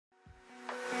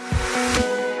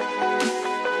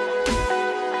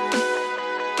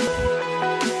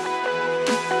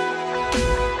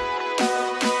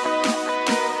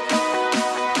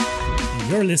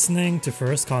You're listening to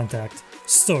First Contact,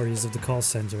 Stories of the Call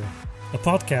Center, a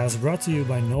podcast brought to you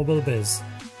by NobelBiz,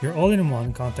 your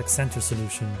all-in-one contact center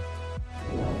solution.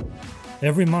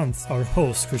 Every month, our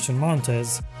host, Christian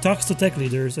Montes, talks to tech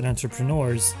leaders and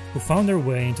entrepreneurs who found their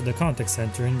way into the contact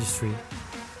center industry.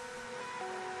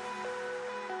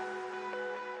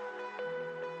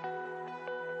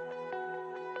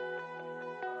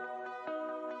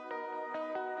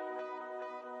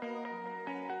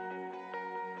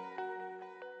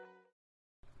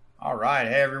 All right.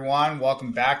 Hey, everyone.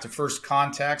 Welcome back to First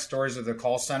Contact, Stories of the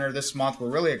Call Center. This month, we're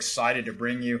really excited to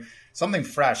bring you something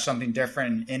fresh, something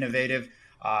different and innovative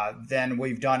than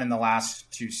we've done in the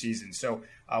last two seasons. So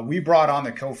we brought on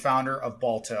the co-founder of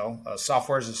Balto, a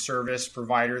software as a service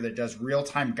provider that does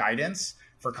real-time guidance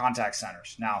for contact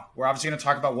centers. Now, we're obviously going to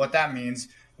talk about what that means,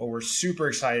 but we're super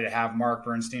excited to have Marc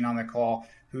Bernstein on the call,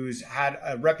 who's had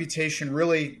a reputation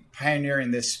really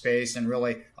pioneering this space and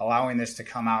really allowing this to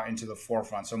come out into the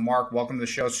forefront. So Marc, welcome to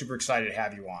the show. Super excited to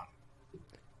have you on.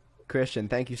 Christian,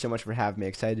 thank you so much for having me.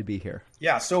 Excited to be here.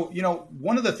 Yeah. So,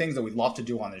 one of the things that we'd love to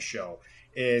do on this show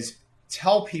is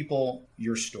tell people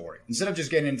your story. Instead of just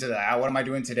getting into that, what am I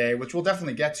doing today, which we'll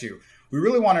definitely get to, we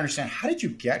really want to understand, how did you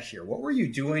get here? What were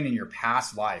you doing in your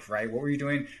past life, right? What were you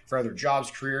doing for other jobs,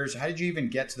 careers? How did you even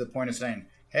get to the point of saying,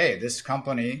 hey, this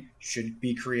company should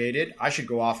be created. I should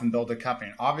go off and build a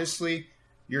company. And obviously,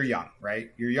 you're young, right?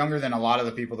 You're younger than a lot of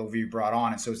the people that we've brought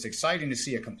on. And so it's exciting to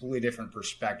see a completely different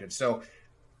perspective. So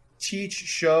teach,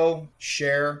 show,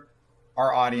 share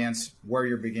our audience where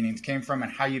your beginnings came from and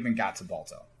how you even got to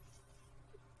Balto.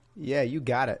 Yeah, you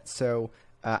got it. So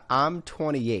I'm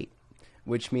 28,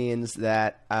 which means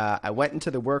that I went into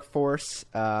the workforce,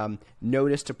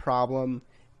 noticed a problem,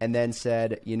 and then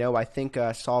said, I think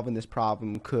solving this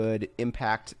problem could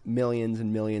impact millions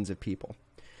and millions of people.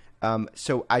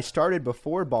 So I started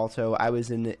before Balto. I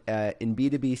was in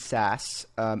B2B SaaS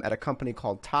at a company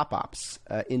called TopOps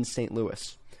in St.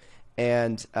 Louis.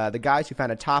 And the guys who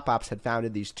founded TopOps had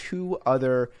founded these two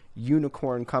other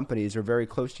unicorn companies, or very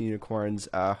close to unicorns,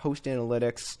 Host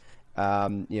Analytics,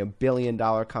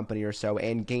 billion-dollar company or so,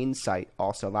 and Gainsight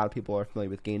also. A lot of people are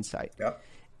familiar with Gainsight. Yep.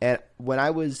 And when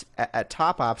I was at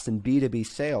TopOps in B2B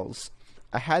sales,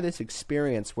 I had this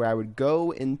experience where I would go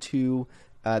into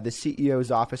the CEO's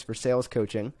office for sales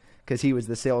coaching because he was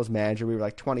the sales manager. We were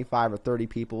like 25 or 30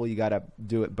 people. You got to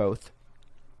do it both.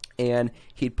 And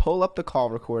he'd pull up the call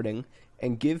recording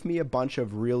and give me a bunch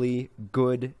of really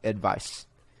good advice.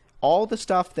 All the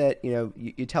stuff that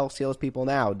you tell salespeople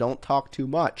now: don't talk too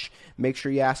much. Make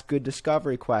sure you ask good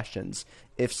discovery questions.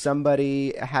 If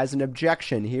somebody has an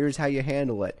objection, here's how you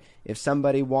handle it. If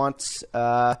somebody wants,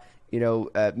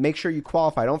 make sure you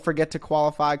qualify. Don't forget to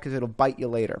qualify because it'll bite you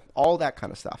later. All that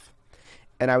kind of stuff.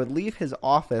 And I would leave his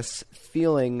office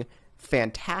feeling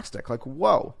fantastic. Like,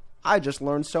 whoa, I just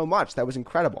learned so much. That was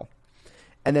incredible.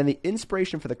 And then the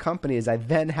inspiration for the company is I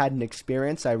then had an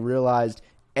experience I realized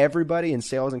everybody in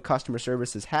sales and customer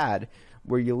services had,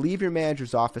 where you leave your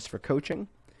manager's office for coaching,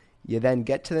 you then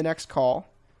get to the next call,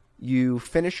 you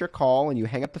finish your call and you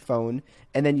hang up the phone,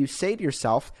 and then you say to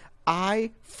yourself,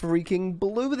 I freaking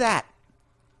blew that.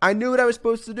 I knew what I was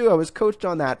supposed to do. I was coached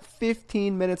on that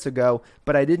 15 minutes ago,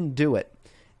 but I didn't do it.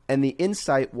 And the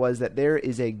insight was that there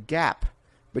is a gap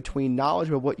between knowledge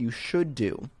of what you should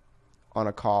do on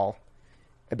a call,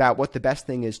 about what the best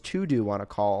thing is to do on a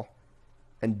call,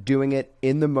 and doing it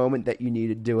in the moment that you need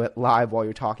to do it live while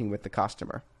you're talking with the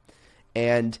customer.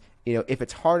 And if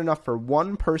it's hard enough for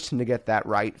one person to get that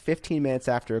right 15 minutes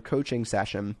after a coaching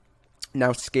session,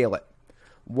 now scale it.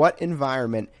 What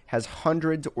environment has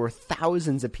hundreds or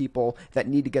thousands of people that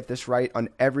need to get this right on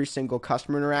every single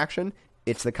customer interaction?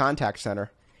 It's the contact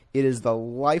center. It is the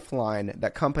lifeline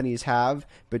that companies have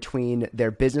between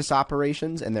their business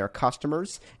operations and their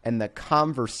customers, and the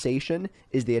conversation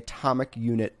is the atomic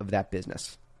unit of that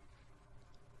business.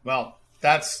 Well,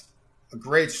 that's a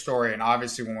great story. And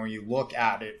obviously, when you look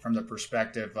at it from the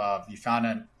perspective of you found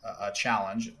a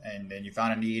challenge and then you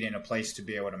found a need and a place to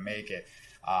be able to make it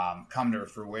come to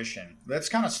fruition. Let's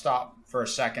kind of stop for a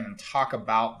second and talk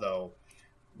about, though,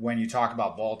 when you talk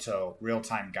about Balto,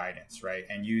 real-time guidance, right,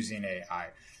 and using AI.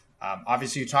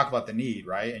 Obviously, you talk about the need,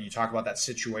 right, and you talk about that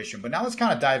situation. But now let's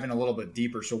kind of dive in a little bit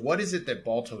deeper. So what is it that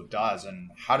Balto does, and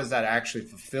how does that actually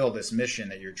fulfill this mission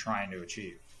that you're trying to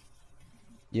achieve?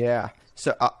 Yeah.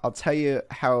 So I'll tell you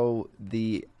how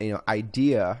the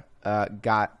idea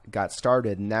got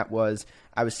started, and that was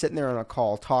I was sitting there on a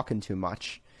call talking too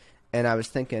much, and I was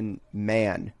thinking,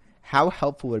 man, how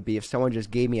helpful would it be if someone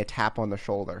just gave me a tap on the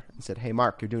shoulder and said, hey,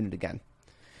 Marc, you're doing it again.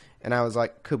 And I was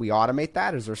like, could we automate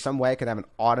that? Is there some way I could have an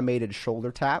automated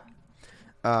shoulder tap?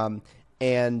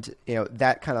 And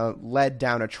that kind of led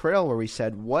down a trail where we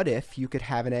said, what if you could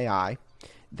have an AI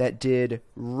that did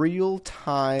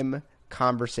real-time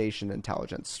conversation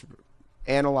intelligence,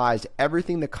 analyzed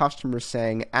everything the customer was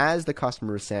saying as the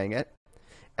customer was saying it,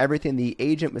 everything the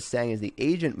agent was saying as the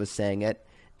agent was saying it,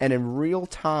 and in real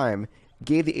time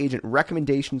gave the agent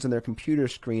recommendations on their computer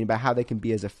screen about how they can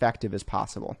be as effective as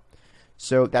possible.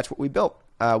 So that's what we built.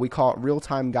 We call it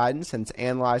real-time guidance, and it's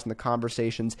analyzing the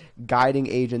conversations, guiding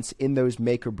agents in those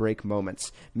make-or-break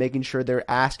moments, making sure they're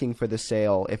asking for the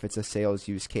sale if it's a sales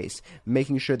use case,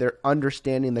 making sure they're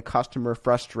understanding the customer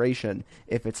frustration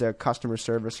if it's a customer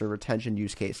service or retention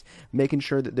use case, making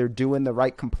sure that they're doing the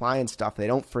right compliance stuff. They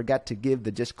don't forget to give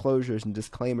the disclosures and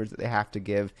disclaimers that they have to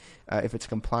give if it's a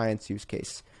compliance use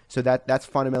case. So that's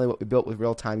fundamentally what we built with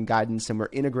real-time guidance, and we're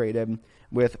integrated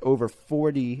with over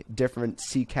 40 different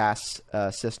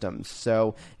CCaaS systems.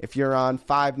 So if you're on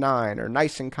Five9 or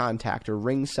Nice in Contact or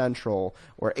Ring Central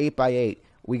or 8x8,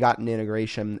 we got an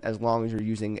integration as long as you're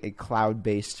using a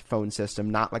cloud-based phone system,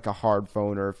 not like a hard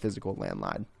phone or a physical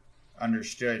landline.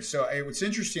 Understood. So it's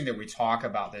interesting that we talk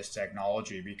about this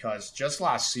technology because just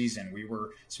last season, we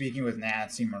were speaking with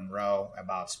Nancy Monroe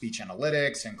about speech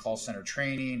analytics and call center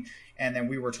training. And then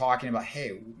we were talking about,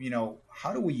 hey,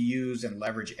 how do we use and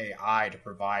leverage AI to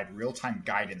provide real-time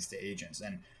guidance to agents?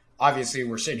 And obviously,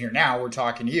 we're sitting here now, we're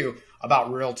talking to you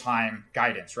about real-time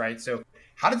guidance, right? So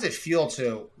how does it feel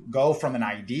to go from an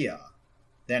idea,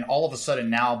 then all of a sudden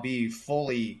now be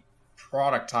fully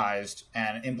productized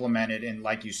and implemented in,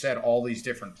 like you said, all these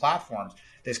different platforms,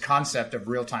 this concept of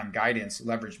real-time guidance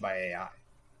leveraged by AI?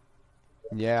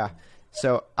 Yeah.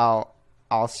 So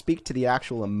I'll speak to the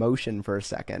actual emotion for a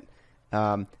second.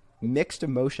 Mixed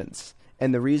emotions.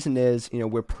 And the reason is,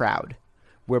 we're proud.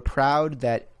 We're proud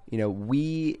that,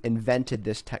 we invented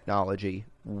this technology.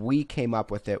 We came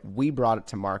up with it. We brought it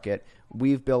to market.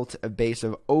 We've built a base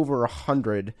of over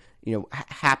 100,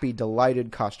 happy,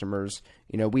 delighted customers.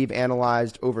 We've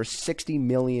analyzed over 60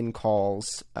 million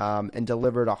calls and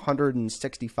delivered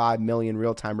 165 million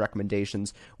real-time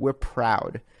recommendations. We're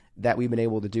proud that we've been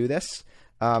able to do this.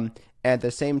 At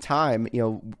the same time,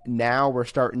 now we're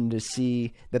starting to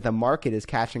see that the market is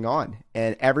catching on,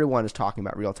 and everyone is talking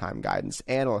about real-time guidance.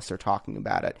 Analysts are talking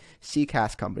about it.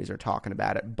 CCaaS companies are talking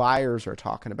about it. Buyers are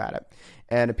talking about it.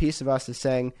 And a piece of us is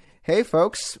saying, hey,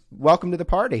 folks, welcome to the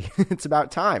party. It's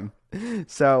about time.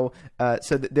 So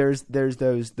there's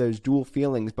those dual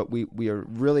feelings, but we are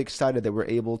really excited that we're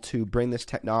able to bring this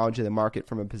technology to the market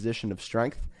from a position of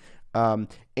strength.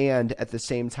 And at the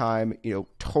same time,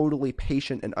 totally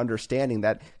patient and understanding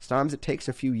that sometimes it takes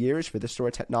a few years for this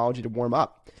sort of technology to warm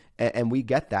up. And we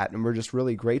get that. And we're just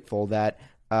really grateful that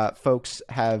folks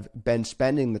have been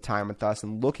spending the time with us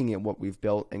and looking at what we've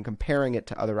built and comparing it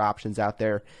to other options out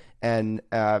there. And,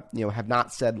 have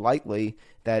not said lightly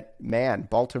that, man,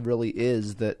 Balta really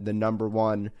is the number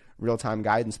one real-time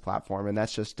guidance platform. And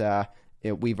that's just,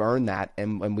 we've earned that.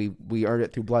 And we earned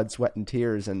it through blood, sweat, and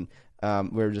tears. And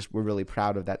we're really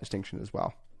proud of that distinction as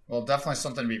well. Well, definitely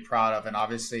something to be proud of. And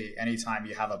obviously, anytime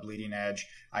you have a bleeding edge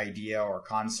idea or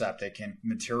concept that can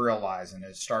materialize and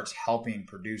it starts helping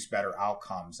produce better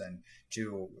outcomes and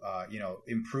to,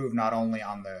 improve not only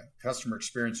on the customer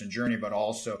experience and journey, but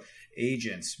also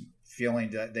agents feeling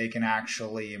that they can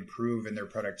actually improve in their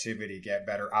productivity, get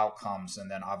better outcomes.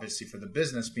 And then obviously for the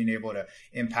business, being able to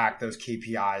impact those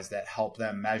KPIs that help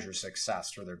them measure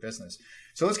success for their business.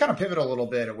 So let's kind of pivot a little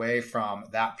bit away from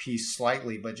that piece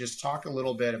slightly, but just talk a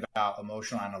little bit about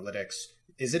emotional analytics.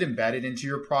 Is it embedded into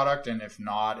your product? And if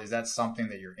not, is that something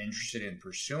that you're interested in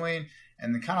pursuing?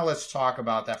 And then kind of let's talk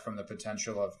about that from the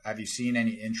potential of, have you seen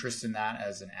any interest in that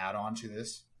as an add-on to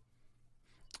this?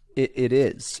 It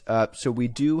is. So we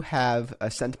do have a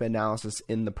sentiment analysis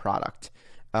in the product.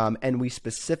 And we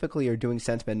specifically are doing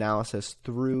sentiment analysis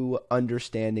through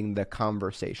understanding the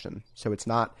conversation. So it's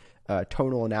not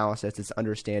tonal analysis, it's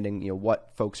understanding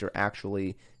what folks are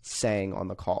actually saying on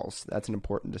the calls. That's an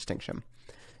important distinction.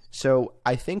 So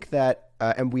I think that,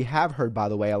 and we have heard, by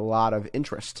the way, a lot of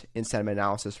interest in sentiment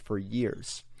analysis for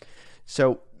years.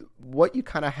 So what you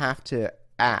kind of have to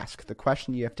ask, the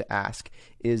question you have to ask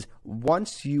is,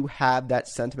 once you have that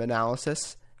sentiment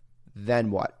analysis,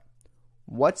 then what?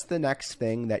 What's the next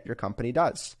thing that your company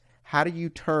does? How do you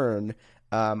turn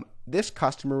this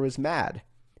customer was mad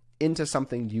into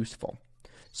something useful?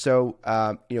 So,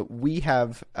 we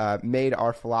have made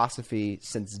our philosophy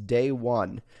since day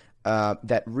one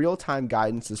that real-time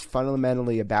guidance is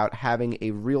fundamentally about having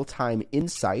a real-time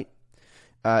insight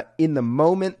in the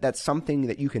moment that something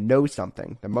that you can know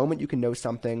something, the moment you can know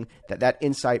something, that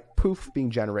insight, poof,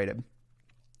 being generated.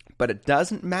 But it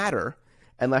doesn't matter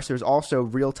unless there's also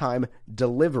real-time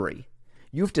delivery.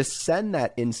 You have to send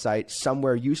that insight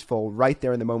somewhere useful right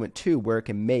there in the moment too, where it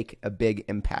can make a big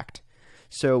impact.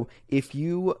 So if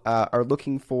you are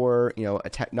looking for, a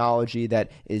technology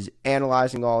that is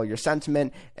analyzing all your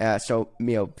sentiment, so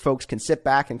folks can sit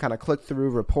back and kind of click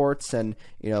through reports and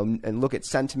and look at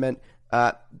sentiment,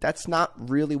 that's not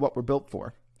really what we're built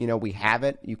for. We have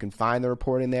it. You can find the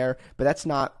report in there, but that's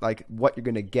not like what you're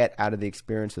going to get out of the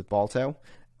experience with Balto.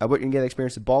 What you're going to get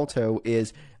experience with Balto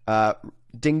is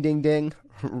ding, ding, ding.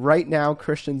 Right now,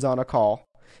 Christian's on a call,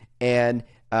 and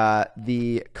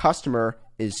the customer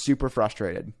is super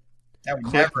frustrated.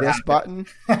 Click this button.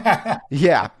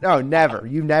 Yeah, no, never.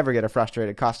 You never get a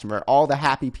frustrated customer. All the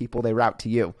happy people, they route to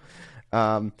you.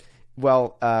 Right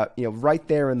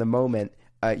there in the moment,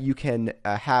 you can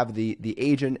have the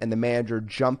agent and the manager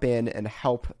jump in and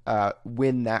help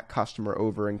win that customer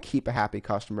over and keep a happy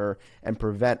customer and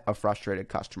prevent a frustrated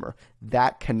customer.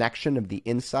 That connection of the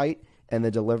insight and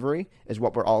the delivery is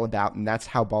what we're all about, and that's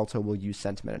how Balto will use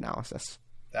sentiment analysis.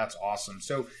 That's awesome.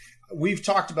 So we've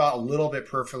talked about a little bit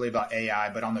peripherally about AI,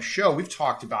 but on the show, we've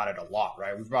talked about it a lot,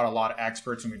 right? We've brought a lot of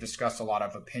experts and we've discussed a lot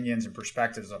of opinions and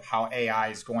perspectives of how AI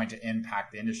is going to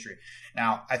impact the industry.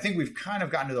 Now, I think we've kind of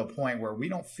gotten to the point where we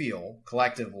don't feel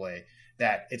collectively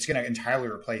that it's going to entirely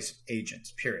replace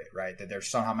agents, period, right? That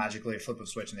there's somehow magically a flip of a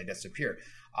switch and they disappear.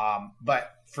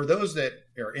 But for those that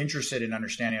are interested in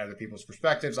understanding other people's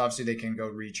perspectives, obviously they can go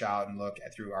reach out and look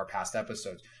through our past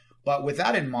episodes. But with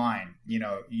that in mind,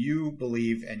 you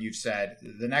believe and you've said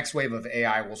the next wave of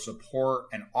AI will support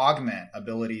and augment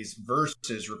abilities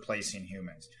versus replacing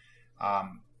humans.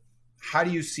 How do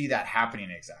you see that happening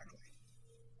exactly?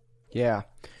 Yeah.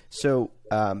 So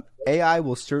AI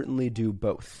will certainly do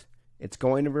both. It's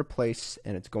going to replace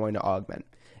and it's going to augment.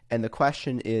 And the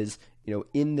question is,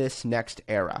 in this next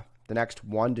era, the next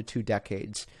 1 to 2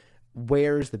 decades,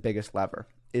 where's the biggest lever?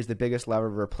 Is the biggest lever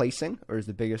replacing or is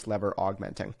the biggest lever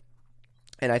augmenting?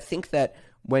 And I think that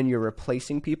when you're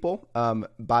replacing people,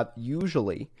 but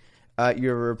usually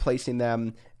you're replacing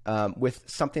them with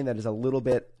something that is a little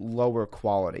bit lower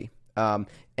quality.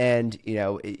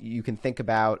 You can think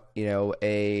about,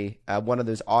 one of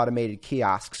those automated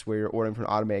kiosks where you're ordering from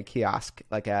an automated kiosk,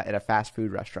 like at a fast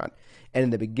food restaurant. And in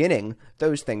the beginning,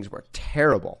 those things were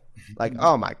terrible. Like,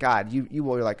 oh my God,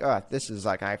 you're like, oh, this is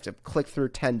like, I have to click through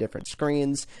 10 different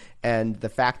screens. And the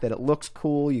fact that it looks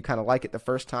cool, you kind of like it the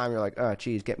first time. You're like, oh,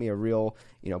 geez, get me a real,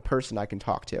 person I can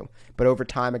talk to. But over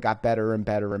time, it got better and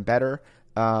better and better.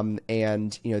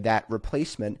 That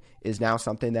replacement is now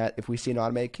something that if we see an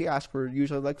automated kiosk, we're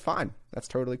usually like, fine, that's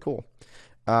totally cool.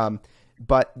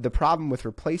 But the problem with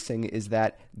replacing is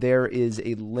that there is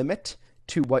a limit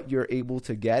to what you're able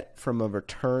to get from a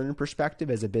return perspective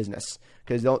as a business,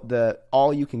 because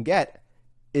all you can get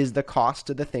is the cost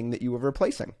of the thing that you were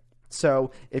replacing.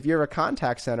 So if you're a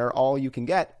contact center, all you can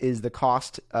get is the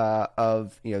cost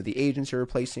of the agents you're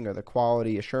replacing or the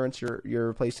quality assurance you're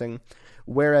replacing.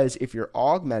 Whereas if you're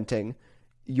augmenting,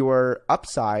 your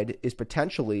upside is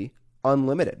potentially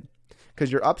unlimited.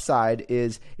 Because your upside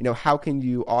is, how can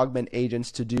you augment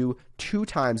agents to do 2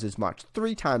 times as much,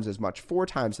 3 times as much, 4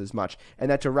 times as much,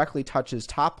 and that directly touches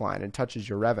top line and touches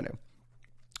your revenue.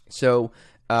 So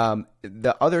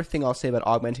the other thing I'll say about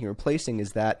augmenting and replacing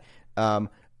is that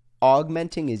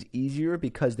augmenting is easier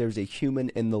because there's a human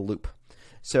in the loop.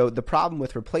 So the problem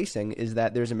with replacing is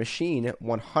that there's a machine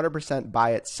 100%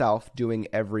 by itself doing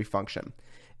every function.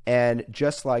 And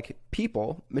just like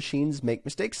people, machines make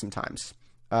mistakes sometimes.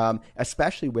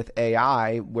 Especially with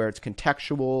AI, where it's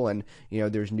contextual and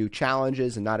there's new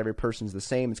challenges and not every person's the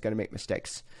same, it's going to make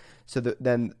mistakes. So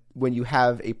then when you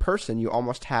have a person, you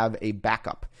almost have a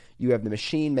backup. You have the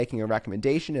machine making a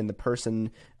recommendation and the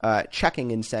person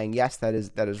checking and saying, yes, that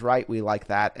is right, we like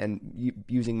that, and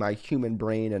using my human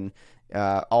brain and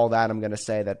all that, I'm going to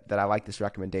say that I like this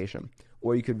recommendation.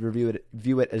 Or you could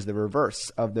view it as the reverse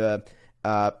of the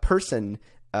person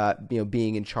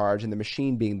being in charge and the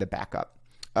machine being the backup.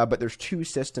 But there's 2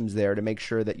 systems there to make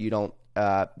sure that you don't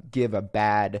give a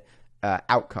bad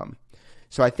outcome.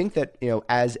 So I think that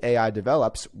as AI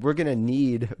develops, we're going to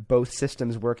need both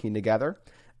systems working together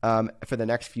for the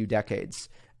next few decades.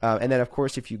 And then, of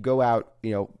course, if you go out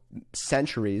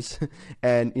centuries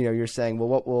and you're saying, well,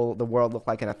 what will the world look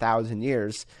like in 1,000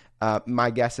 years? My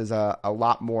guess is a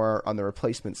lot more on the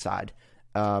replacement side,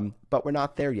 but we're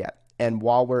not there yet. And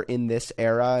while we're in this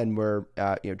era and we're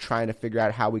trying to figure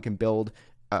out how we can build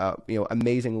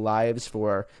amazing lives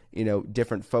for,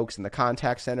 different folks in the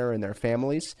contact center and their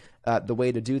families. The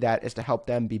way to do that is to help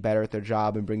them be better at their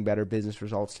job and bring better business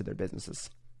results to their businesses.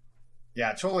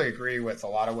 Yeah, I totally agree with a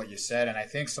lot of what you said. And I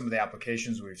think some of the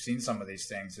applications we've seen some of these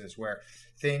things is where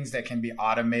things that can be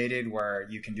automated, where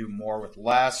you can do more with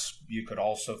less. You could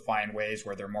also find ways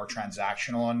where they're more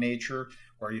transactional in nature,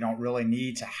 where you don't really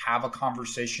need to have a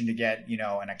conversation to get,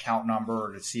 an account number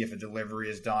or to see if a delivery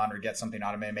is done or get something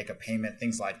automated, make a payment,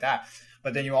 things like that.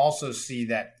 But then you also see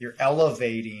that you're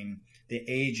elevating the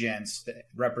agents, the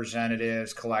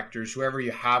representatives, collectors, whoever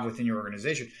you have within your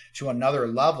organization to another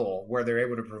level where they're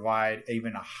able to provide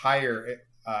even a higher,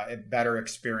 a better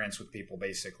experience with people,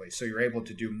 basically. So you're able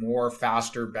to do more,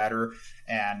 faster, better,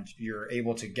 and you're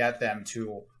able to get them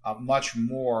to a much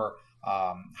more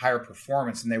higher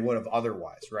performance than they would have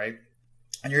otherwise, right?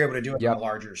 And you're able to do it on a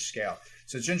larger scale.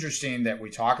 So it's interesting that we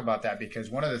talk about that, because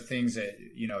one of the things that,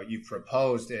 you've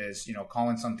proposed is,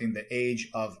 calling something the age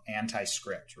of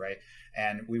anti-script, right?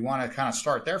 And we want to kind of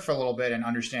start there for a little bit and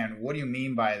understand, what do you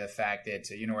mean by the fact that,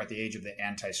 we're at the age of the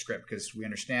anti-script? Because we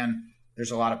understand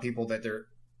there's a lot of people that their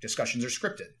discussions are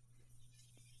scripted.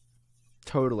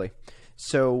 Totally.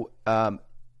 So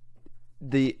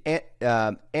the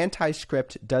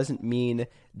anti-script doesn't mean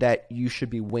that you should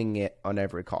be winging it on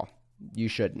every call. You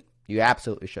shouldn't. You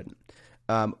absolutely shouldn't.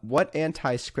 What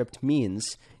anti-script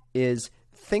means is,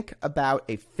 think about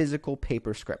a physical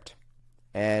paper script.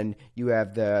 And you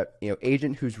have the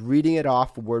agent who's reading it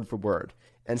off word for word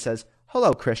and says,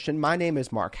 "Hello, Christian. My name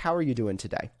is Mark. How are you doing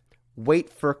today?" Wait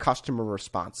for customer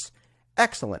response.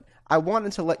 "Excellent. I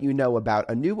wanted to let you know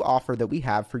about a new offer that we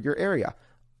have for your area."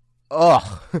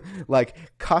 Ugh. Like,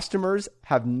 customers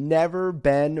have never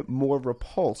been more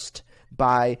repulsed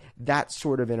by that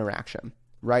sort of interaction,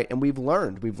 right? And we've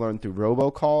learned through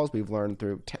robocalls, we've learned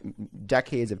through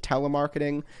decades of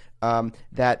telemarketing,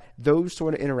 that those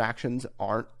sort of interactions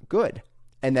aren't good,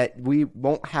 and that we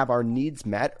won't have our needs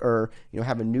met, or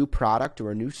have a new product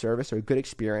or a new service or a good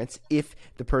experience if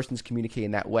the person's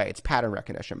communicating that way. It's pattern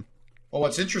recognition. Well,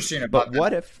 what's interesting about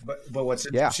what's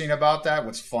interesting about that,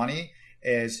 what's funny,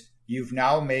 is you've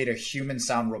now made a human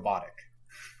sound robotic.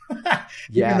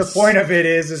 Even the point of it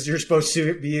is you're supposed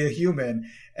to be a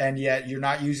human, and yet you're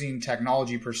not using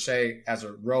technology per se as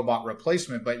a robot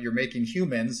replacement, but you're making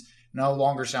humans no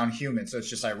longer sound human. So it's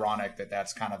just ironic that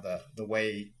that's kind of the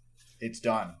way it's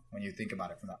done when you think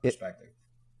about it from that perspective.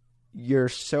 You're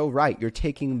so right. You're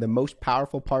taking the most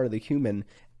powerful part of the human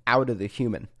out of the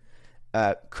human.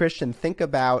 Christian, think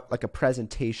about like a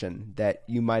presentation that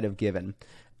you might have given.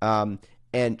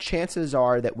 And chances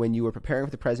are that when you were preparing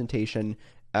for the presentation,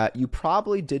 you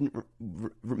probably didn't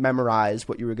memorize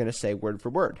what you were going to say word for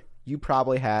word. You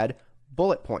probably had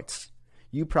bullet points.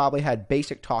 You probably had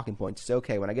basic talking points. So,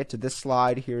 okay, when I get to this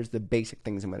slide, here's the basic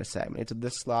things I'm going to say. When I get to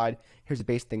this slide, here's the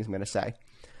basic things I'm going to say.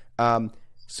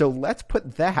 So let's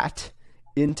put that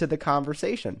into the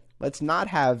conversation. Let's not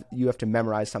have you have to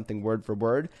memorize something word for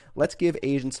word. Let's give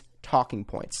agents talking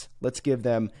points. Let's give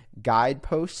them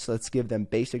guideposts. Let's give them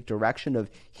basic direction of,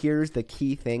 here's the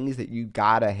key things that you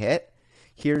gotta hit.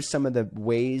 Here's some of the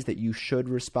ways that you should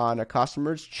respond to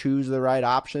customers. Choose the right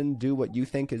option. Do what you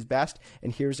think is best.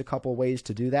 And here's a couple ways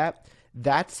to do that.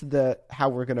 That's how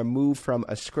we're going to move from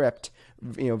a script,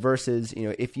 versus,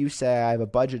 if you say, I have a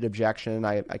budget objection,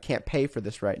 I can't pay for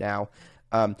this right now.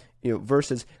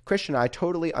 Versus, Christian, I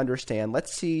totally understand.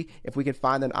 Let's see if we can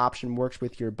find an option works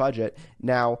with your budget.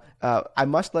 Now, I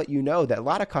must let you know that a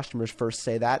lot of customers first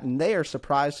say that, and they are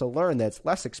surprised to learn that it's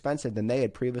less expensive than they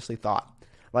had previously thought.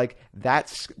 Like,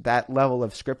 that level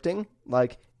of scripting,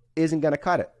 isn't going to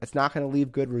cut it. It's not going to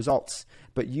leave good results.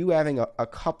 But you having a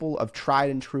couple of tried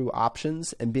and true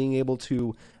options and being able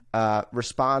to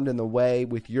respond in the way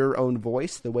with your own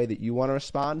voice, the way that you want to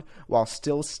respond, while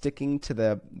still sticking to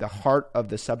the heart of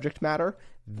the subject matter,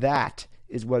 that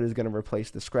is what is going to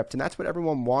replace the script. And that's what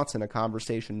everyone wants in a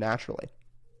conversation naturally.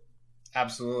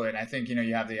 Absolutely. And I think,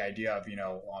 you have the idea of,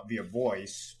 via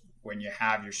voice, when you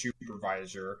have your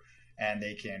supervisor and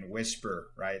they can whisper,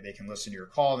 right? They can listen to your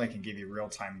call, they can give you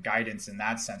real-time guidance in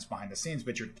that sense behind the scenes,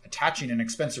 but you're attaching an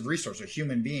expensive resource, a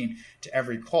human being, to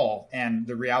every call. And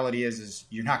the reality is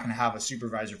you're not going to have a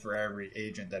supervisor for every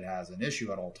agent that has an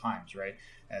issue at all times, right?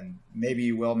 And maybe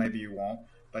you will, maybe you won't,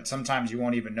 but sometimes you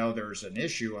won't even know there's an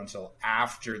issue until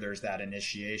after there's that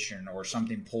initiation or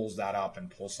something pulls that up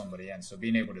and pulls somebody in. So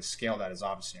being able to scale that is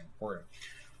obviously important.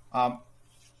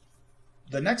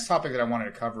 The next topic that I wanted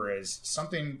to cover is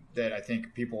something that I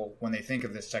think people, when they think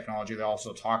of this technology, they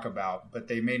also talk about, but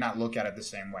they may not look at it the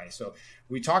same way. So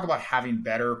we talk about having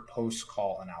better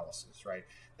post-call analysis, right?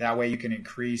 That way you can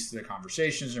increase the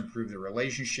conversations, improve the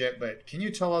relationship. But can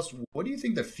you tell us, what do you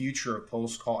think the future of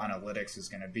post-call analytics is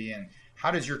going to be, and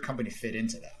how does your company fit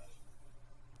into that?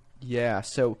 Yeah,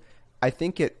 so I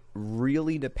think it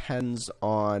really depends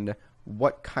on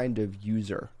what kind of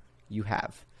user you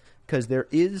have. Because there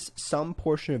is some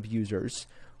portion of users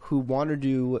who want to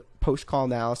do post-call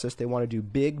analysis. They want to do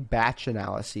big batch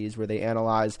analyses where they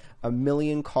analyze 1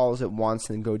 million calls at once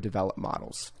and go develop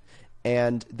models.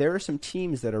 And there are some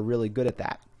teams that are really good at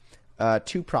that.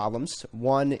 Two problems.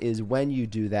 One is when you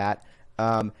do that,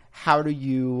 how do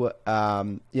you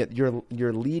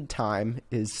your lead time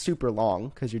is super long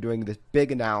because you're doing this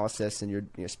big analysis and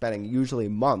you're spending usually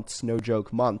months, no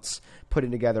joke, months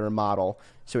putting together a model.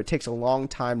 So it takes a long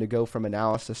time to go from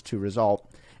analysis to result.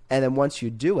 And then once you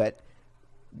do it,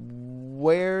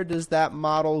 where does that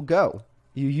model go?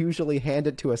 You usually hand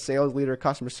it to a sales leader,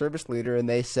 customer service leader, and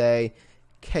they say,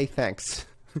 "Okay, thanks."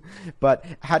 But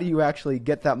how do you actually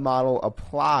get that model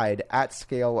applied at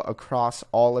scale across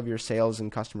all of your sales and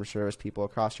customer service people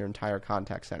across your entire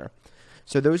contact center?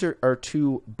 So those are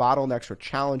two bottlenecks or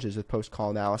challenges with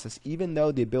post-call analysis, even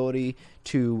though the ability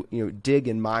to dig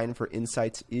and mine for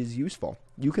insights is useful.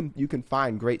 You can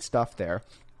find great stuff there.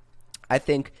 I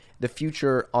think the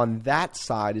future on that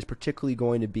side is particularly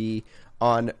going to be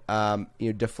on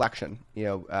deflection,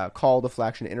 call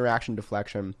deflection, interaction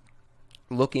deflection,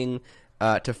 looking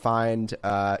to find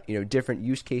different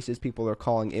use cases people are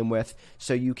calling in with,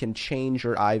 so you can change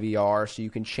your IVR, so you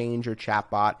can change your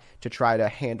chatbot to try to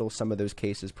handle some of those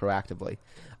cases proactively.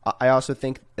 I also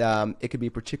think it could be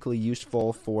particularly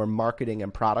useful for marketing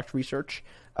and product research.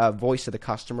 Voice of the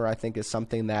customer, I think, is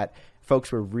something that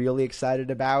folks were really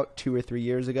excited about 2 or 3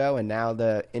 years ago, and now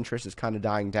the interest is kind of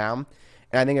dying down.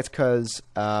 And I think it's because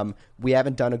we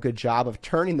haven't done a good job of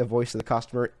turning the voice of the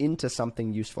customer into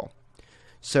something useful.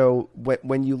 So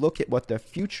when you look at what the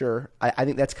future, I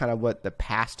think that's kind of what the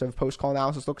past of post-call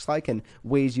analysis looks like, and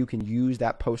ways you can use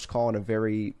that post-call in a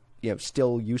very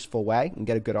still useful way and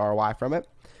get a good ROI from it.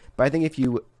 But I think if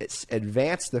you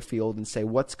advance the field and say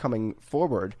what's coming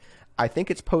forward, I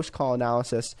think it's post-call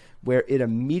analysis where it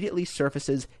immediately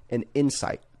surfaces an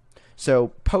insight.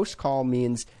 So post-call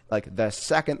means like the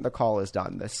second the call is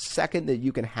done, the second that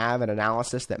you can have an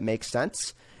analysis that makes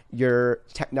sense, your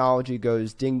technology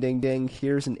goes ding, ding, ding,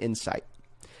 here's an insight.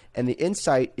 And the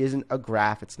insight isn't a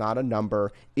graph, it's not a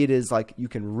number. It is like you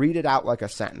can read it out like a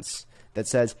sentence that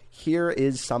says, here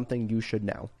is something you should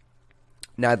know.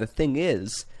 Now, the thing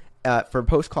is, for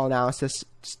post-call analysis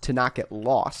to not get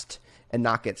lost and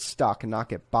not get stuck and not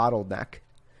get bottlenecked,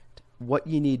 what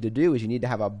you need to do is you need to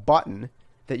have a button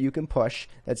that you can push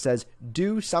that says,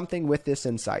 do something with this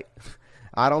insight.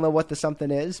 I don't know what the something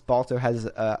is. Balto has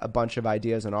a bunch of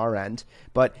ideas on our end.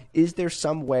 But is there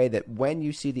some way that when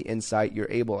you see the insight, you're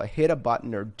able to hit a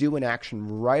button or do an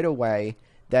action right away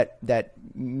that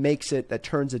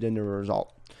turns it into a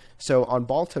result? So on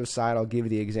Balto's side, I'll give you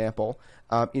the example.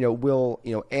 We'll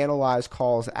analyze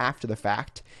calls after the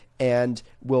fact, and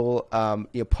we'll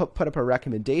put up a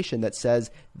recommendation that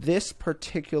says this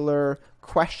particular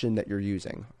question that you're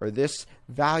using, or this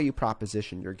value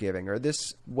proposition you're giving, or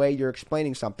this way you're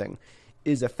explaining something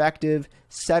is effective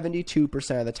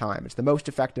 72% of the time. It's the most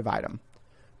effective item.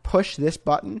 Push this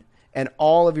button and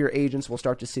all of your agents will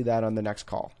start to see that on the next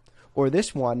call. Or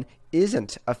this one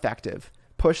isn't effective.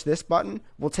 Push this button,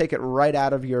 we'll take it right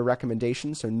out of your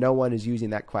recommendation so no one is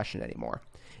using that question anymore.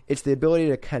 It's the ability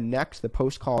to connect the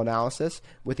post-call analysis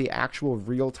with the actual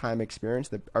real-time experience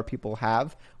that our people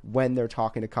have when they're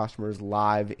talking to customers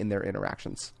live in their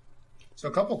interactions. So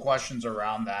a couple questions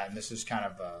around that, and this is kind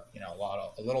of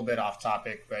a little bit off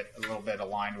topic, but a little bit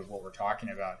aligned with what we're talking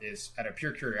about, is out of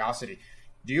pure curiosity,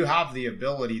 do you have the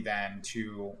ability then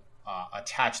to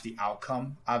attach the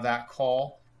outcome of that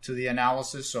call to the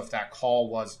analysis? So if that call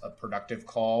was a productive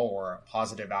call or a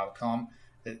positive outcome,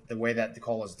 the way that the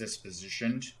call is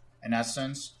dispositioned, in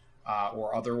essence,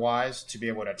 or otherwise, to be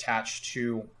able to attach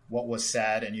to what was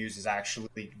said and use as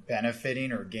actually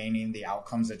benefiting or gaining the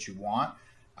outcomes that you want.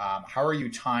 How are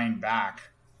you tying back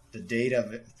the data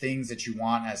of things that you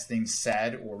want as things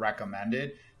said or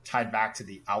recommended, tied back to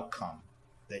the outcome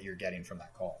that you're getting from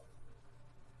that call?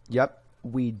 Yep,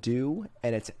 we do,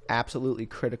 and it's absolutely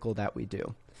critical that we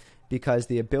do. Because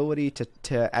the ability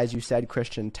to, as you said,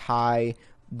 Christian, tie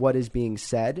what is being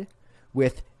said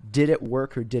with did it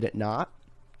work or did it not,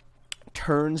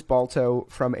 turns Balto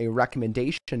from a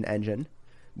recommendation engine,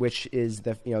 which is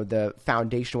the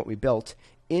foundation of what we built,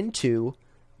 into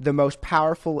the most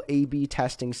powerful A/B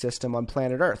testing system on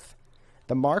planet Earth.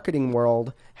 The marketing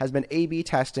world has been A/B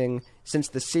testing since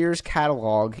the Sears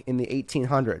catalog in the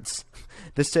 1800s.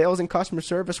 The sales and customer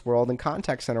service world and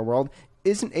contact center world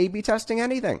isn't A/B testing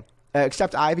anything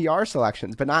except IVR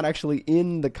selections, but not actually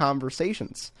in the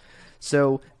conversations.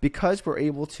 So because we're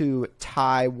able to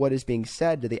tie what is being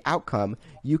said to the outcome,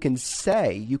 you can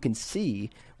see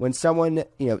when someone,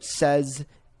 says,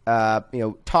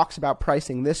 talks about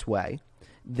pricing this way,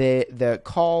 the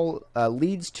call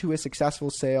leads to a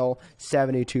successful sale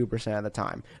 72% of the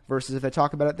time, versus if they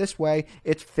talk about it this way,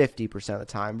 it's 50% of the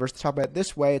time, versus talk about it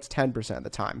this way, it's 10% of the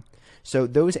time. So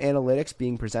those analytics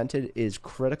being presented is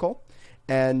critical.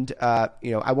 And,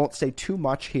 I won't say too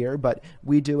much here, but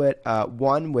we do it,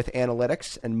 one, with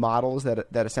analytics and models that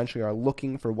essentially are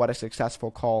looking for what a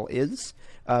successful call is,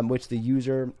 which the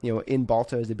user, in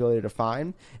Balto has the ability to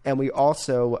define. And we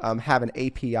also have an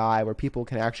API where people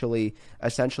can actually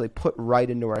essentially put right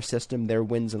into our system their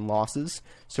wins and losses.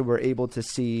 So we're able to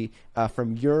see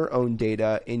from your own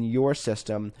data in your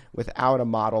system without a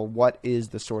model what is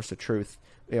the source of truth.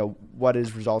 What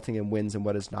is resulting in wins and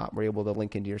what is not. We're able to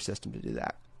link into your system to do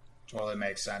that. Totally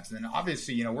makes sense. And then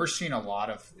obviously, we're seeing a lot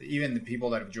of, even the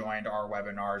people that have joined our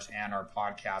webinars and our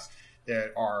podcast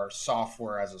that are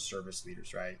software as a service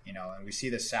leaders, right? And we see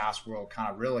the SaaS world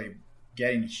kind of really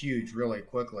getting huge really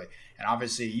quickly. And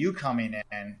obviously you coming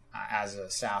in as a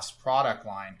SaaS product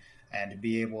line and to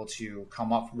be able to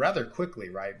come up rather quickly,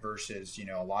 right? Versus,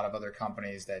 a lot of other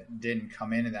companies that didn't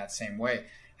come in that same way.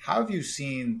 How have you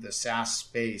seen the SaaS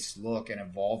space look and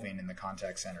evolving in the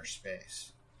contact center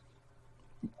space?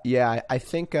 Yeah, I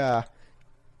think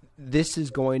this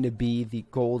is going to be the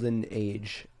golden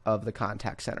age of the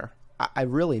contact center. I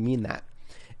really mean that.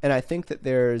 And I think that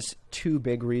there's two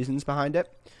big reasons behind it.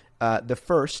 The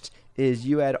first is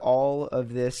you had all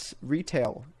of this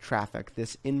retail traffic,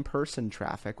 this in-person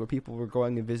traffic where people were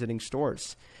going and visiting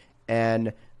stores.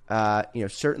 And,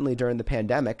 certainly during the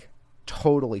pandemic,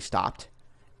 totally stopped.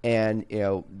 And,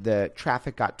 the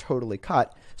traffic got totally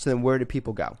cut. So then where did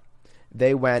people go?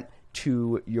 They went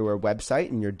to your website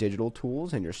and your digital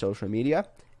tools and your social media,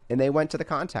 and they went to the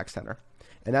contact center.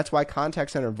 And that's why contact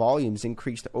center volumes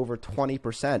increased over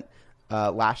 20%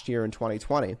 last year in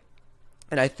 2020.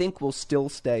 And I think will still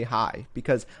stay high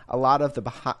because a lot of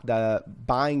the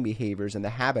buying behaviors and the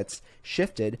habits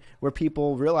shifted where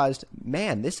people realized,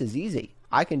 man, this is easy.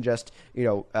 I can just,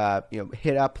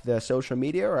 hit up the social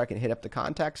media, or I can hit up the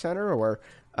contact center, or,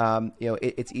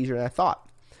 it's easier than I thought.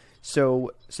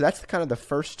 So that's kind of the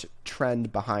first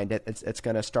trend behind it. It's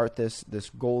going to start this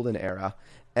golden era.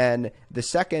 And the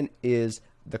second is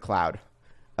the cloud.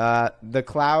 The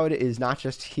cloud is not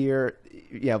just here.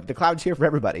 The cloud's here for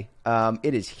everybody.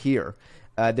 It is here.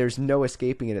 There's no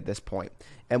escaping it at this point.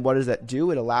 And what does that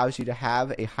do? It allows you to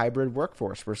have a hybrid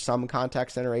workforce where some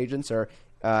contact center agents are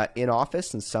in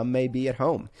office and some may be at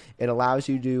home. It allows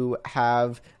you to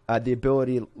have the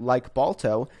ability, like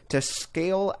Balto, to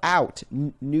scale out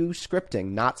new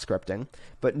scripting, not scripting,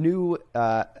 but new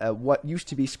what used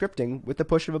to be scripting with the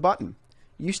push of a button.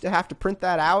 You used to have to print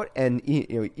that out and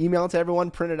email it to everyone,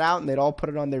 print it out, and they'd all put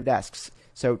it on their desks.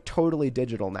 So totally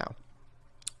digital now.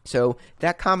 So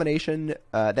that combination,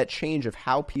 that change of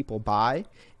how people buy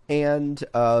and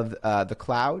of the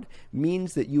cloud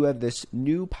means that you have this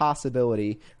new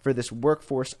possibility for this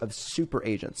workforce of super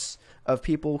agents, of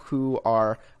people who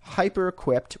are hyper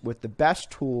equipped with the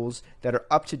best tools that are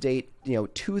up to date,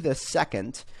 to the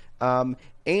second.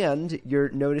 And you're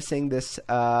noticing this,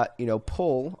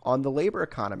 pull on the labor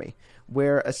economy,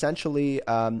 where essentially,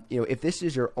 if this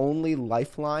is your only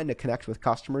lifeline to connect with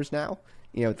customers now,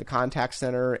 at the contact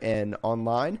center and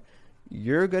online,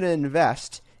 you're going to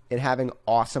invest in having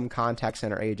awesome contact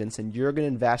center agents, and you're going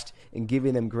to invest in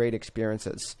giving them great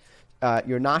experiences.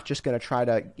 You're not just going to try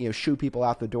to shoo people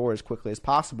out the door as quickly as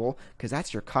possible, because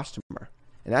that's your customer,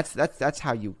 and that's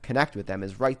how you connect with them,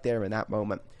 is right there in that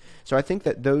moment. So I think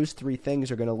that those three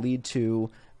things are going to lead to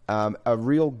a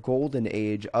real golden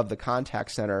age of the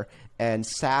contact center, and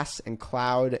SaaS and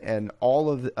cloud and all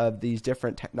of these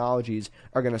different technologies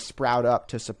are going to sprout up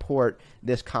to support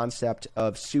this concept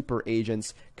of super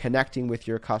agents connecting with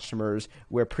your customers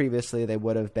where previously they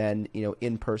would have been,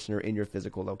 in person or in your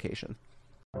physical location.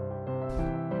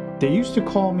 They used to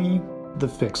call me the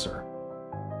fixer.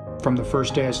 From the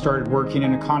first day I started working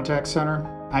in a contact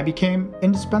center, I became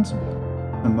indispensable.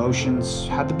 Emotions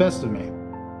had the best of me.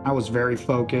 I was very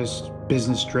focused,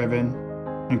 business-driven,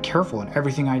 and careful in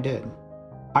everything I did.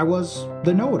 I was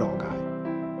the know-it-all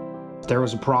guy. If there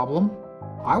was a problem,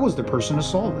 I was the person to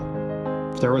solve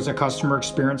it. If there was a customer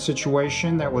experience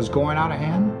situation that was going out of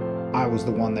hand, I was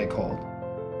the one they called.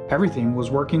 Everything was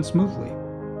working smoothly.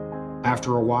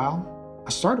 After a while, I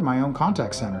started my own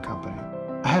contact center company.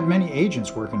 I had many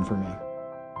agents working for me.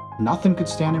 Nothing could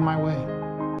stand in my way.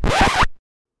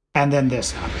 And then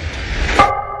this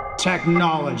happened.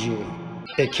 Technology.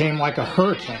 It came like a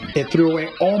hurricane. It threw away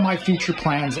all my future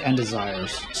plans and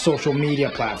desires. Social media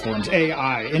platforms,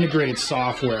 AI, integrated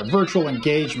software, virtual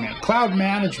engagement, cloud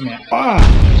management.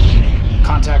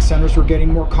 Contact centers were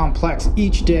getting more complex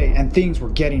each day, and things were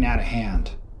getting out of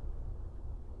hand.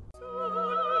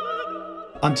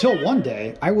 Until one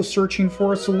day, I was searching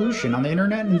for a solution on the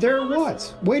internet, and there it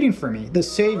was, waiting for me, the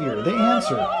savior, the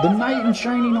answer, the knight in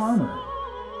shining armor.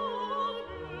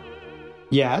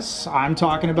 Yes, I'm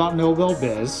talking about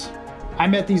NobelBiz. I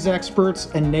met these experts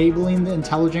enabling the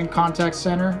intelligent contact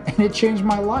center, and it changed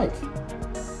my life.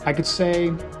 I could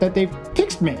say that they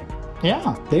fixed me.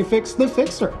 Yeah, they fixed the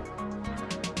fixer.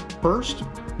 First,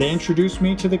 they introduced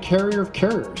me to the carrier of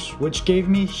carriers, which gave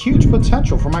me huge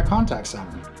potential for my contact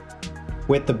center.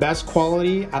 With the best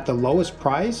quality at the lowest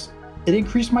price, it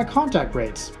increased my contact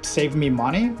rates, saved me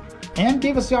money, and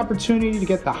gave us the opportunity to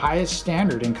get the highest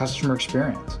standard in customer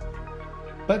experience.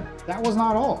 But that was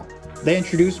not all. They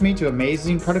introduced me to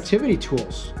amazing productivity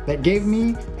tools that gave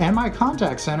me and my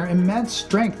contact center immense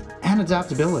strength and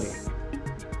adaptability.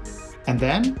 And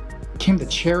then came the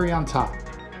cherry on top,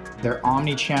 their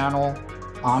omni-channel,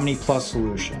 Omni Plus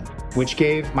solution, which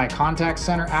gave my contact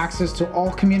center access to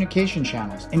all communication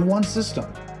channels in one system.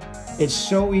 It's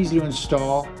so easy to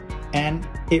install, and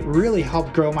it really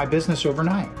helped grow my business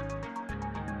overnight.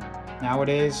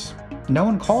 Nowadays, no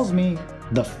one calls me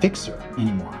the fixer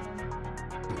anymore.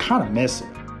 I kind of miss it.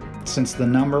 Since the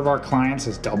number of our clients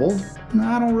has doubled,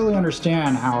 I don't really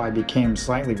understand how I became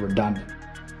slightly redundant.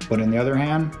 But on the other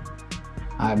hand,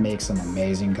 I make some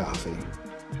amazing coffee.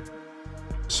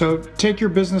 So take your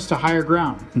business to higher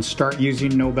ground and start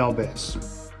using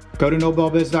NobelBiz. Go to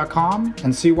NobelBiz.com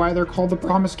and see why they're called the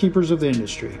promise keepers of the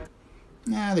industry.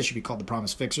 They should be called the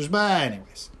promise fixers, but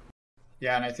anyways.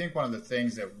 Yeah, and I think one of the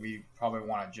things that we probably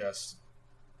want to just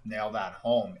nail that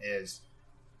home is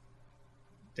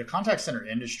the contact center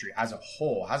industry as a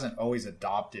whole hasn't always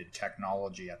adopted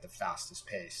technology at the fastest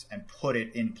pace and put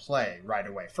it in play right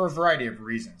away for a variety of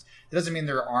reasons. It doesn't mean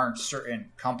there aren't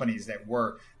certain companies that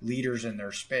were leaders in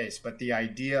their space, but the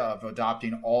idea of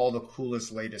adopting all the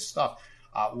coolest, latest stuff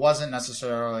wasn't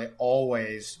necessarily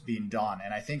always being done.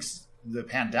 And I think the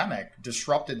pandemic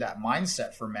disrupted that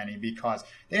mindset for many because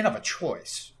they didn't have a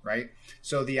choice, right?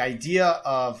 So the idea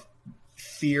of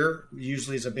fear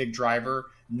usually is a big driver.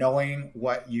 Knowing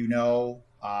what you know,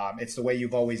 it's the way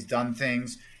you've always done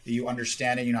things. You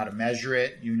understand it, you know how to measure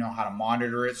it, you know how to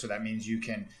monitor it. So that means you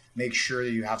can make sure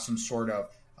that you have some sort of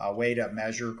way to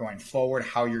measure going forward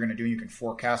how you're going to do. You can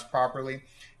forecast properly.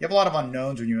 You have a lot of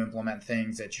unknowns when you implement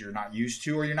things that you're not used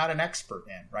to or you're not an expert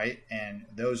in, right? And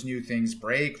those new things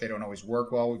break. They don't always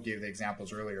work well. We gave the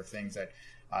examples earlier of things that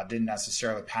didn't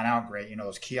necessarily pan out great. You know,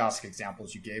 those kiosk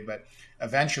examples you gave, but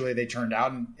eventually they turned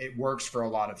out and it works for a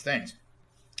lot of things.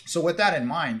 So with that in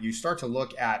mind, you start to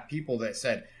look at people that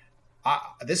said,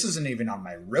 this isn't even on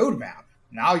my roadmap.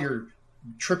 Now you're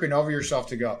tripping over yourself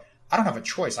to go, I don't have a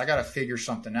choice. I got to figure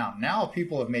something out. Now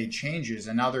people have made changes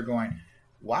and now they're going,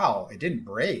 wow, it didn't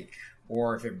break.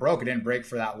 Or if it broke, it didn't break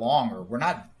for that long. Or we're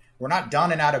not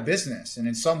done and out of business. And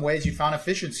in some ways you found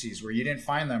efficiencies where you didn't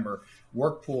find them, or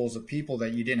work pools of people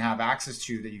that you didn't have access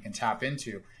to that you can tap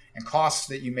into, and costs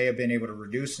that you may have been able to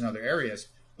reduce in other areas.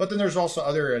 But then there's also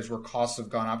other areas where costs have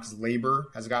gone up because labor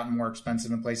has gotten more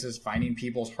expensive in places. Finding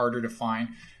people is harder to find.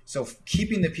 So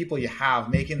keeping the people you have,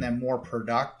 making them more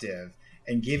productive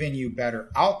and giving you better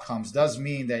outcomes does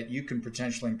mean that you can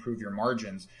potentially improve your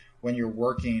margins when you're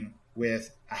working with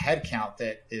a headcount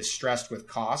that is stressed with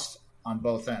costs on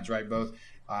both ends, right? Both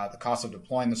the cost of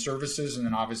deploying the services and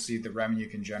then obviously the revenue you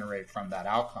can generate from that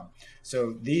outcome.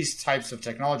 So these types of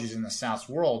technologies in the SaaS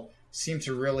world seem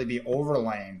to really be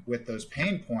overlaying with those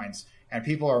pain points, and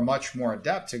people are much more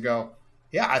adept to go,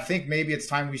 yeah, I think maybe it's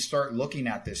time we start looking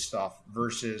at this stuff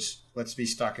versus let's be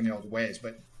stuck in the old ways.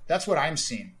 But that's what I'm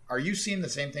seeing. Are you seeing the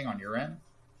same thing on your end?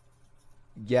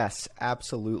 Yes,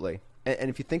 absolutely. And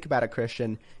if you think about it,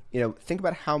 Christian, think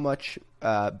about how much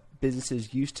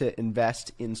businesses used to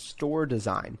invest in store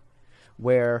design,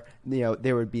 where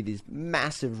there would be these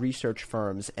massive research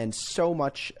firms and so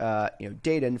much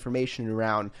data information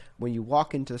around. When you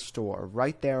walk into the store,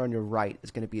 right there on your right is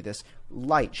going to be this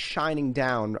light shining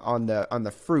down on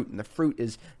the fruit, and the fruit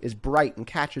is bright and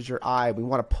catches your eye. We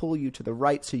want to pull you to the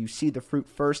right so you see the fruit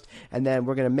first, and then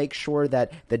we're going to make sure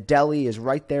that the deli is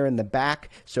right there in the back.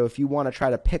 So if you want to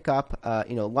try to pick up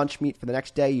lunch meat for the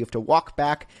next day, you have to walk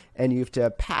back and you have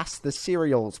to pass the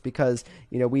cereals, because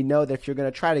we know that if you're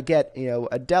going to try to get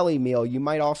a deli meal, you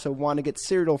might also want to get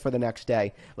cereal for the next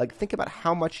day. Like, think about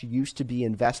how much used to be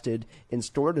invested in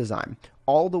store design,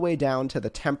 all the way down to the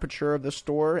temperature of the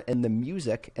store and the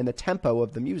music and the tempo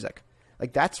of the music.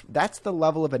 Like that's the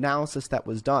level of analysis that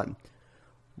was done.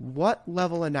 What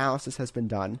level analysis has been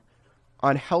done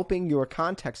on helping your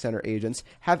contact center agents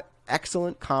have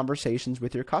excellent conversations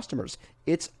with your customers?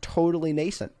 It's totally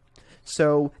nascent.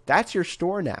 So that's your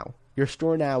store now. Your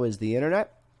store now is the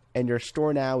internet, and your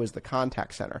store now is the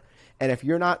contact center. And if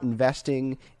you're not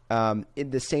investing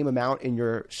in the same amount in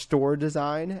your store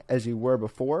design as you were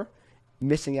before,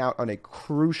 missing out on a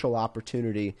crucial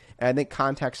opportunity. And I think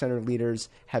contact center leaders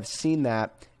have seen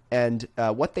that. And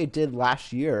what they did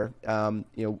last year,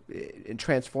 in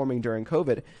transforming during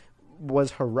COVID,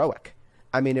 was heroic.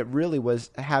 I mean, it really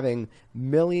was having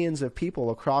millions of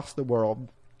people across the world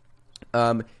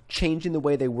changing the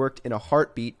way they worked in a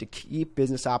heartbeat to keep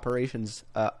business operations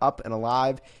up and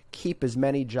alive, keep as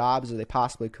many jobs as they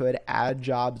possibly could, add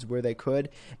jobs where they could,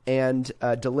 and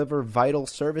deliver vital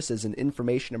services and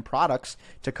information and products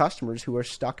to customers who are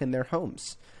stuck in their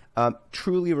homes.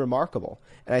 Truly remarkable.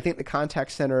 And I think the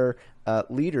contact center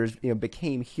leaders,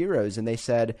 became heroes, and they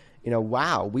said,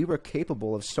 wow, we were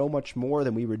capable of so much more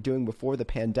than we were doing before the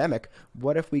pandemic.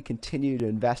 What if we continue to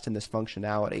invest in this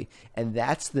functionality? And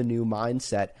that's the new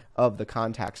mindset of the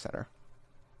contact center.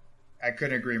 I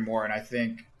couldn't agree more. And I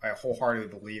wholeheartedly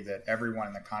believe that everyone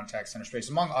in the contact center space,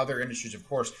 among other industries, of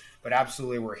course, but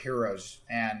absolutely were heroes.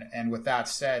 And with that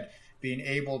said, being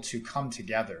able to come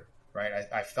together, right?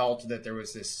 I felt that there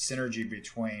was this synergy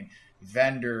between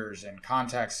vendors and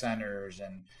contact centers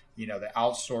and, the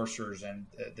outsourcers and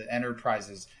the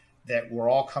enterprises that were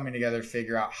all coming together to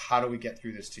figure out how do we get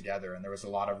through this together. And there was a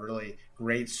lot of really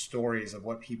great stories of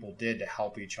what people did to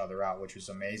help each other out, which was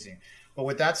amazing. But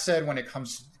with that said, when it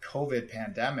comes to the COVID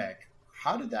pandemic,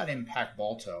 how did that impact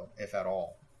Balto, if at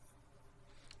all?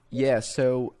 Yeah,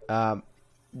 so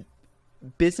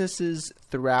businesses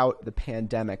throughout the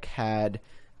pandemic had,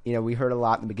 we heard a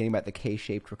lot in the beginning about the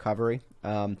K-shaped recovery.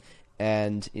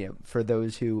 And for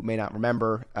those who may not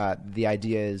remember, the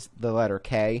idea is the letter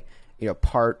K.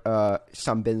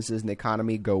 Some businesses in the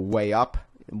economy go way up,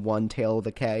 one tail of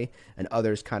the K, and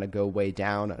others kind of go way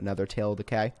down, another tail of the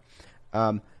K.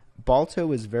 Balto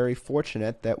was very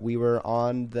fortunate that we were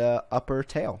on the upper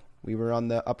tail. We were on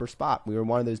the upper spot. We were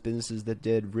one of those businesses that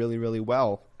did really, really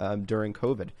well during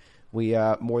COVID. We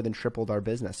more than tripled our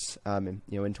business, in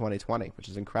 2020, which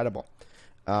is incredible.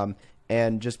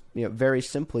 And just very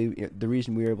simply, the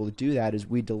reason we were able to do that is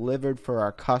we delivered for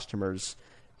our customers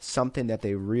something that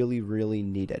they really, really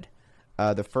needed.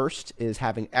 The first is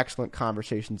having excellent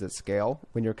conversations at scale.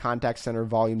 When your contact center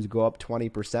volumes go up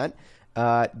 20%,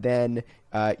 then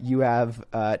you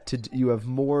have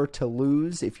more to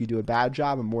lose if you do a bad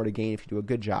job and more to gain if you do a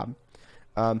good job.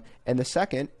 And the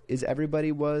second is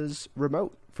everybody was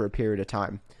remote for a period of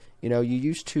time. You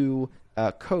used to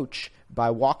coach by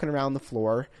walking around the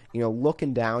floor,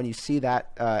 looking down. You see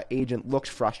that agent looks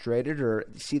frustrated, or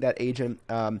you see that agent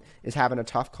is having a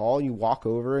tough call. You walk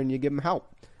over and you give him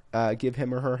help, give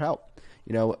him or her help.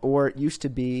 Or it used to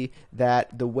be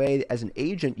that the way as an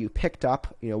agent you picked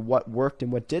up, what worked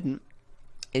and what didn't,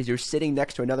 is you're sitting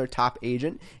next to another top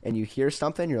agent and you hear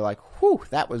something, you're like, whew,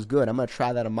 that was good. I'm going to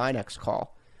try that on my next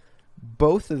call.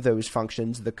 Both of those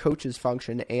functions, the coach's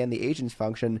function and the agent's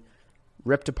function,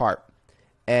 ripped apart.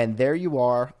 And there you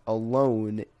are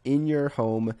alone in your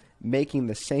home making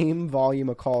the same volume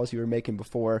of calls you were making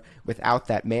before without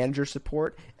that manager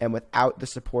support and without the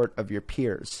support of your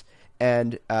peers.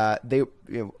 And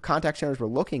contact centers were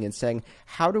looking and saying,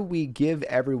 how do we give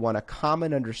everyone a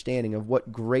common understanding of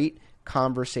what great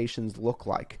conversations look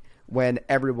like when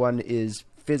everyone is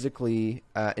physically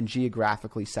and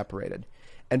geographically separated?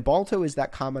 And Balto is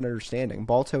that common understanding.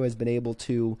 Balto has been able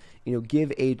to,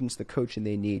 give agents the coaching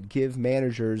they need, give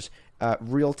managers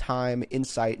real-time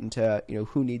insight into,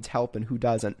 who needs help and who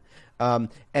doesn't, and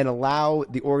allow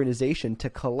the organization to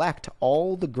collect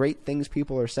all the great things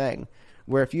people are saying.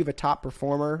 Where if you have a top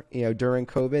performer, during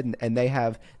COVID and they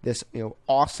have this,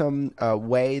 awesome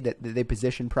way that they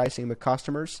position pricing with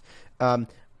customers,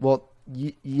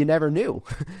 you never knew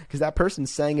because that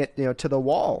person's saying it, to the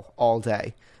wall all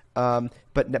day.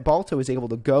 But Balto is able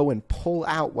to go and pull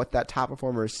out what that top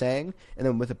performer is saying, and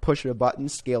then with a push of a button,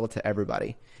 scale it to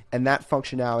everybody. And that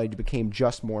functionality became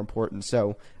just more important.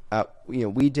 So,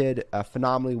 we did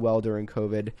phenomenally well during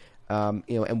COVID.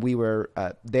 And we were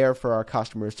there for our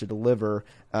customers to deliver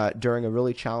during a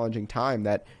really challenging time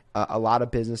that a lot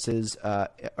of businesses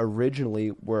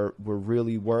originally were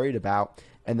really worried about.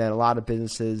 And then a lot of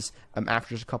businesses, after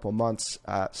just a couple of months,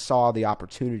 saw the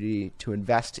opportunity to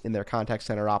invest in their contact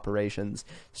center operations,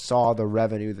 saw the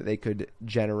revenue that they could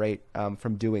generate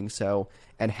from doing so,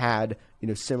 and had,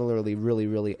 similarly really,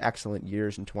 really excellent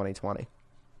years in 2020.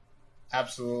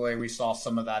 absolutely. We saw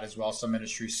some of that as well. Some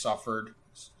industries suffered,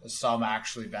 some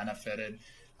actually benefited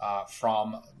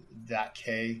from that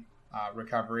K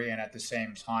recovery, and at the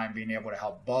same time being able to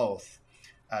help both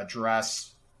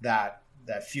address that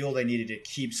fuel they needed to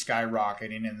keep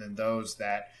skyrocketing, and then those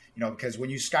that, because when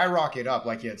you skyrocket up,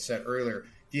 like you had said earlier,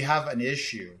 if you have an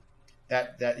issue,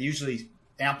 that usually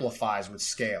amplifies with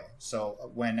scale.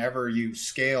 So whenever you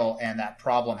scale and that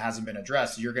problem hasn't been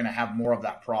addressed, you're going to have more of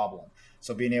that problem.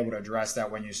 So being able to address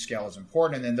that when you scale is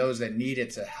important. And then those that need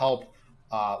it to help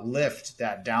lift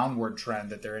that downward trend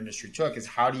that their industry took is,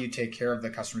 how do you take care of the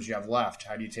customers you have left?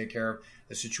 How do you take care of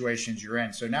the situations you're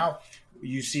in? So now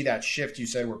you see that shift, you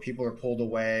said, where people are pulled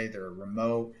away, they're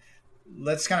remote.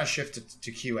 Let's kind of shift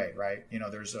to QA, right?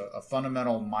 There's a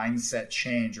fundamental mindset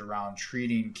change around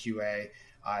treating QA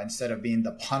instead of being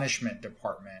the punishment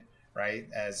department, right?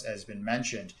 As has been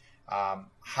mentioned.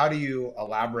 How do you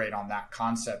elaborate on that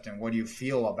concept, and what do you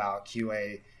feel about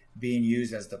QA being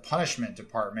used as the punishment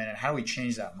department, and how do we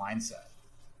change that mindset?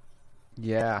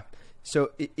 Yeah.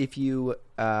 So if you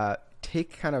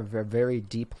take kind of a very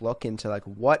deep look into like,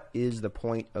 what is the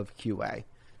point of QA?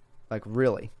 Like,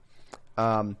 really,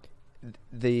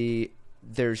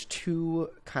 there's two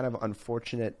kind of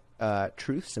unfortunate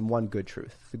truths and one good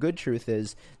truth. The good truth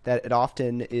is that it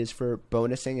often is for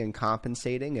bonusing and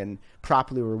compensating and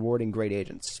properly rewarding great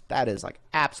agents. That is like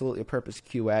absolutely a purpose of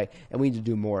QA, and we need to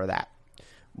do more of that.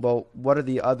 Well, what are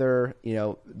the other,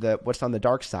 what's on the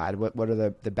dark side? What are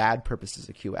the bad purposes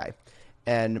of QA?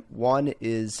 And one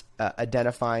is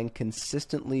identifying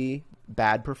consistently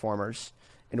bad performers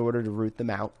in order to root them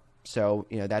out. So,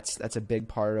 that's a big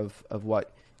part of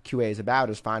what QA is about,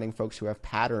 is finding folks who have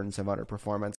patterns of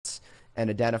underperformance and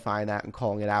identifying that and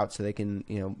calling it out so they can,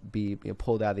 be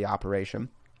pulled out of the operation.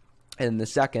 And the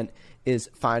second is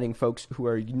finding folks who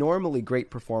are normally great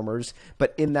performers,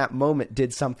 but in that moment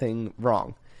did something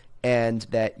wrong, and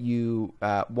that you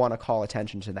want to call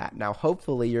attention to that. Now,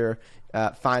 hopefully you're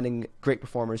finding great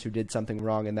performers who did something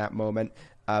wrong in that moment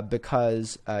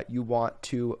because you want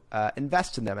to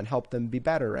invest in them and help them be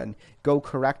better and go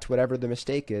correct whatever the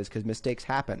mistake is, because mistakes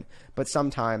happen. But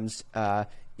sometimes,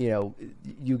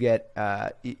 you get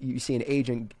you see an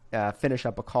agent finish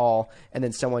up a call, and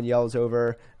then someone yells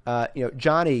over,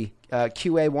 Johnny,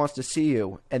 QA wants to see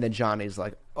you. And then Johnny's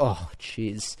like, oh,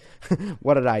 geez,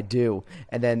 what did I do?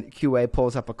 And then QA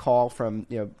pulls up a call from,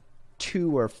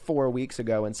 2 or 4 weeks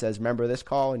ago and says, remember this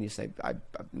call? And you say, I'm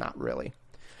not really.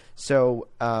 So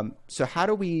how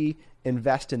do we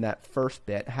invest in that first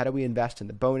bit? How do we invest in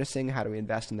the bonusing? How do we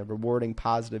invest in the rewarding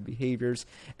positive behaviors?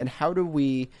 And how do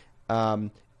we,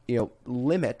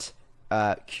 limit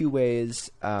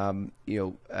QA's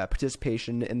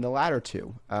participation in the latter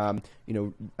two?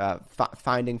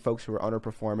 Finding folks who are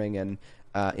underperforming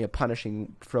and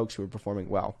punishing folks who are performing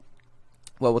well.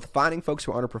 Well, with finding folks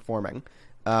who are underperforming,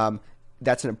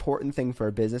 that's an important thing for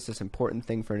a business. It's an important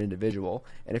thing for an individual.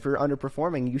 And if you're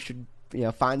underperforming, you should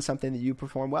find something that you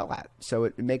perform well at. So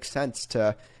it makes sense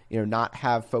to not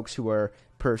have folks who are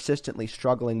persistently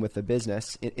struggling with the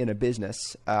business in a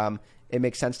business. It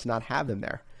makes sense to not have them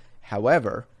there.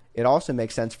 However, it also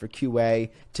makes sense for QA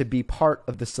to be part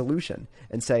of the solution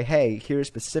and say, hey, here's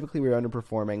specifically where you're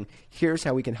underperforming. Here's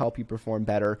how we can help you perform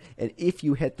better. And if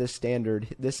you hit this standard,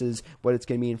 this is what it's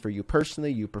going to mean for you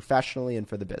personally, you professionally, and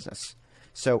for the business.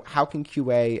 So how can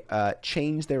QA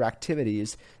change their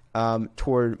activities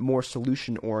toward more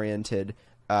solution-oriented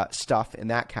stuff in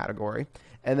that category?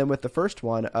 And then with the first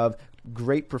one of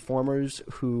great performers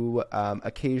who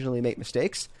occasionally make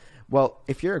mistakes, well,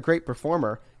 if you're a great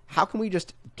performer, how can we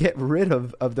just get rid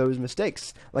of those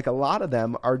mistakes? Like, a lot of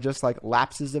them are just like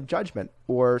lapses of judgment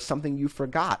or something you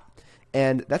forgot.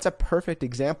 And that's a perfect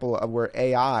example of where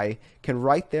AI can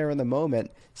right there in the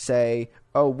moment say,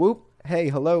 oh, whoop, hey,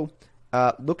 hello,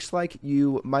 looks like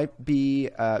you might be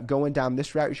going down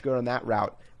this route, you should go down that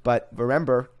route. But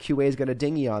remember, QA is going to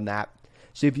ding you on that.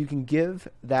 So if you can give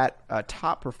that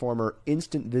top performer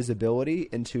instant visibility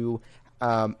into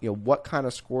what kind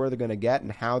of score they're going to get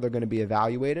and how they're going to be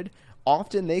evaluated,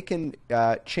 often they can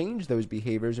change those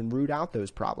behaviors and root out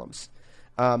those problems.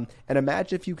 And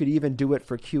imagine if you could even do it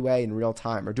for QA in real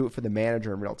time, or do it for the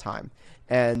manager in real time.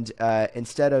 And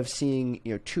instead of seeing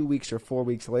 2 weeks or 4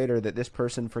 weeks later that this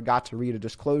person forgot to read a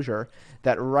disclosure,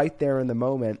 that right there in the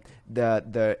moment,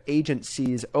 the agent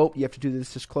sees, oh, you have to do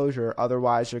this disclosure,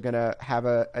 otherwise you're going to have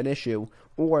an issue.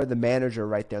 Or the manager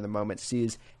right there in the moment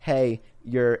sees, hey,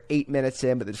 you're 8 minutes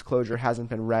in, but the disclosure hasn't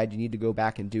been read. You need to go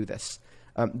back and do this.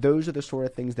 Those are the sort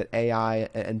of things that AI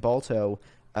and Balto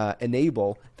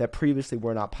enable that previously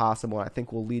were not possible. And I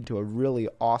think will lead to a really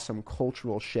awesome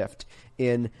cultural shift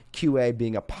in QA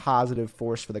being a positive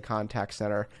force for the contact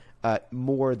center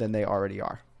more than they already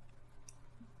are.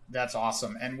 That's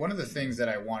awesome. And one of the things that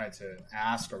I wanted to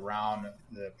ask around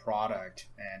the product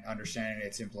and understanding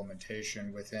its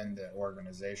implementation within the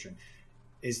organization,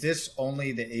 is this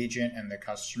only the agent and the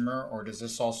customer, or does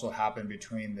this also happen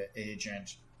between the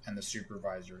agent and the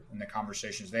supervisor in the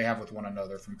conversations they have with one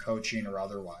another from coaching or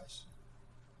otherwise?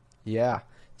 Yeah.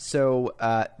 So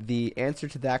the answer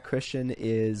to that, Christian,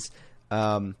 is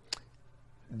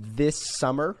this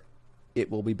summer it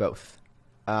will be both.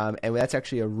 And that's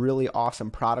actually a really awesome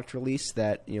product release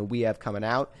that we have coming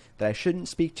out that I shouldn't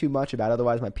speak too much about,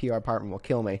 otherwise my PR department will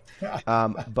kill me.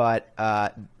 But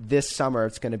this summer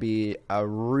it's going to be a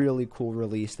really cool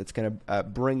release that's going to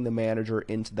bring the manager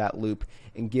into that loop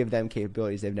and give them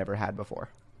capabilities they've never had before.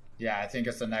 Yeah, I think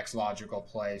it's the next logical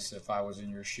place if I was in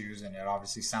your shoes, and it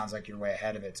obviously sounds like you're way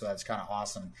ahead of it, so that's kind of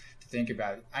awesome to think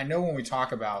about. I know when we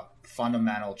talk about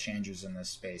fundamental changes in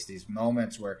this space, these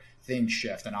moments where things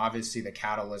shift, and obviously the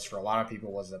catalyst for a lot of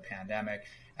people was the pandemic,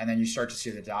 and then you start to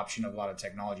see the adoption of a lot of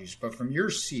technologies. But from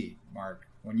your seat, Marc,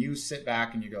 when you sit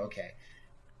back and you go, okay,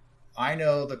 I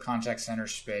know the contact center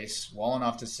space well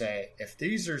enough to say, if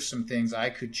these are some things I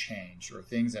could change or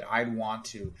things that I'd want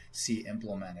to see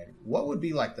implemented, what would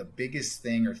be like the biggest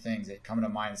thing or things that come to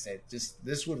mind and say,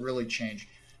 this would really change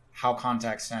how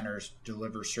contact centers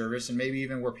deliver service and maybe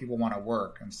even where people want to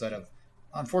work instead of,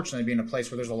 unfortunately, being a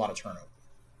place where there's a lot of turnover?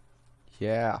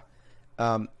 Yeah.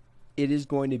 It is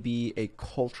going to be a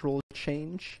cultural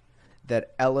change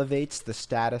that elevates the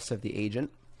status of the agent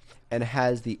and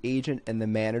has the agent and the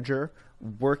manager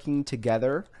working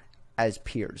together as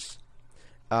peers.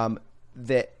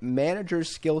 The manager's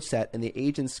skill set and the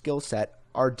agent's skill set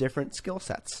are different skill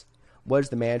sets. What does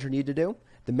the manager need to do?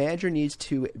 The manager needs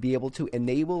to be able to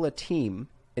enable a team,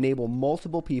 enable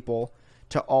multiple people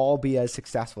to all be as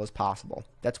successful as possible.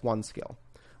 That's one skill.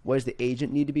 What does the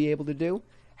agent need to be able to do?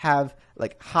 Have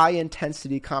like high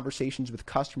intensity conversations with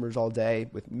customers all day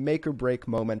with make or break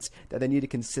moments that they need to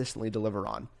consistently deliver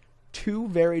on. Two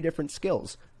very different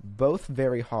skills, both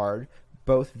very hard,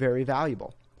 both very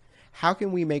valuable. How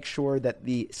can we make sure that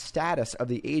the status of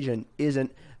the agent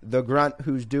isn't the grunt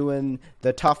who's doing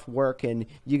the tough work and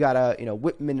you gotta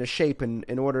whip them into shape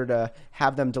in order to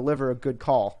have them deliver a good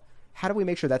call? How do we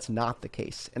make sure that's not the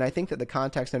case? And I think that the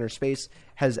contact center space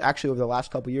has actually over the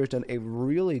last couple of years done a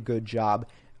really good job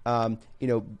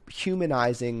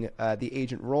humanizing the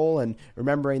agent role and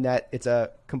remembering that it's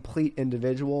a complete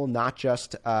individual, not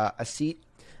just a seat.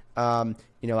 I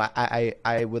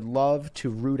would love to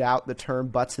root out the term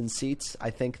butts and seats.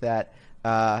 I think that,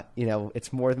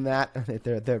 it's more than that.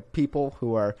 They're people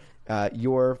who are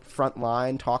your front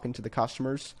line talking to the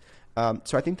customers.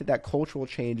 So I think that cultural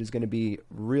change is going to be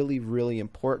really, really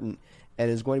important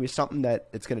and is going to be something that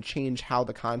it's going to change how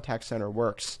the contact center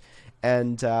works.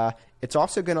 And it's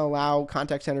also going to allow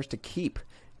contact centers to keep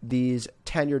these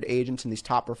tenured agents and these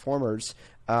top performers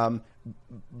by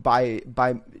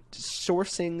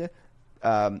sourcing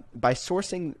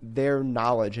their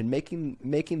knowledge and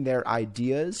making their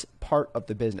ideas part of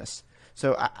the business.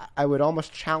 So I would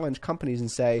almost challenge companies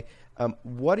and say,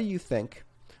 what do you think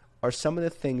are some of the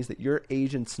things that your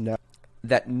agents know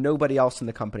that nobody else in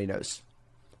the company knows?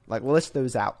 Like, list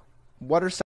those out. What are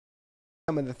some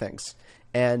of the things?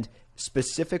 And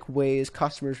specific ways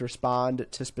customers respond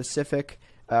to specific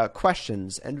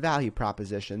questions and value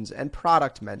propositions and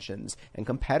product mentions and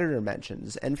competitor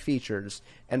mentions and features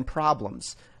and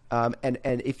problems. And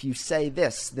if you say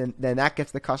this, then that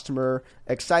gets the customer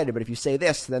excited. But if you say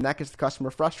this, then that gets the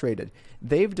customer frustrated.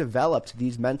 They've developed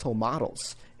these mental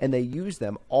models and they use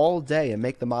them all day and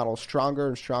make the model stronger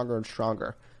and stronger and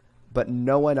stronger. But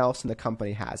no one else in the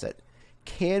company has it.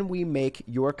 Can we make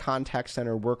your contact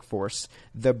center workforce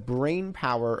the brain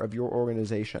power of your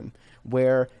organization,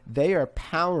 where they are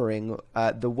powering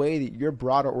the way that your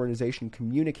broader organization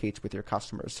communicates with your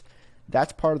customers?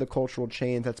 That's part of the cultural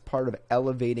change. That's part of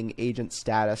elevating agent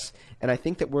status. And I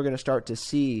think that we're going to start to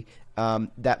see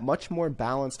that much more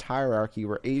balanced hierarchy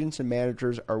where agents and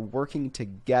managers are working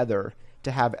together to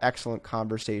have excellent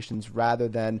conversations rather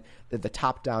than the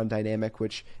top-down dynamic,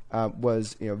 which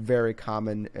was very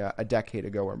common a decade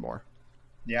ago or more.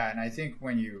 Yeah, and I think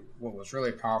what was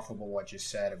really powerful about what you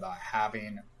said about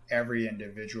having every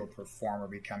individual performer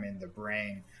becoming the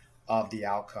brain of the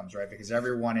outcomes, right? Because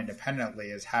everyone independently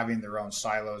is having their own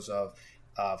silos of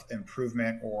of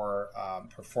improvement or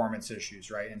performance issues,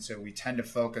 right? And so we tend to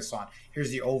focus on, here's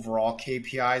the overall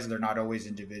KPIs. They're not always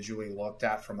individually looked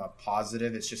at from a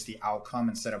positive. It's just the outcome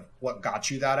instead of what got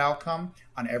you that outcome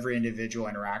on every individual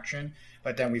interaction.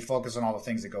 But then we focus on all the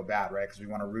things that go bad, right? Because we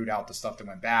want to root out the stuff that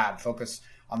went bad, focus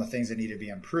on the things that need to be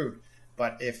improved.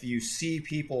 But if you see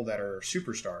people that are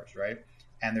superstars, right,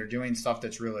 and they're doing stuff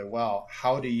that's really well,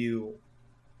 how do you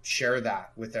share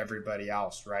that with everybody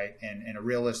else, right? In a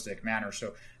realistic manner.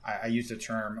 So I use the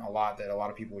term a lot that a lot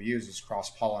of people use is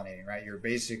cross-pollinating, right? You're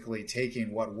basically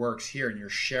taking what works here and you're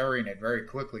sharing it very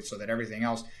quickly so that everything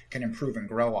else can improve and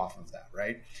grow off of that,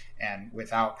 right? And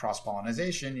without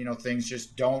cross-pollination, things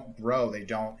just don't grow. They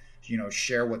don't,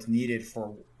 share what's needed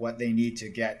for what they need to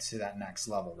get to that next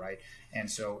level, right?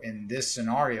 And so in this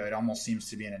scenario, it almost seems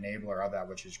to be an enabler of that,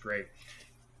 which is great.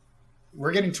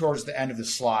 We're getting towards the end of the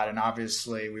slot, and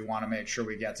obviously we want to make sure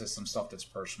we get to some stuff that's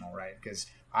personal, right? Because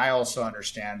I also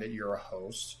understand that you're a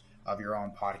host of your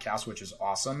own podcast, which is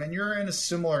awesome, and you're in a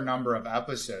similar number of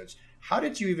episodes. How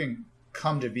did you even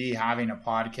come to be having a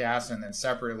podcast? And then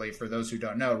separately, for those who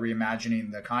don't know,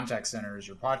 Reimagining the Contact Center is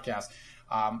your podcast.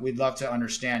 We'd love to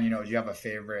understand, do you have a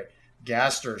favorite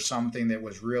guest or something that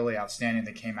was really outstanding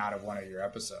that came out of one of your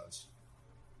episodes?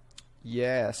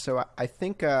 Yeah, so I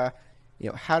think...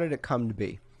 how did it come to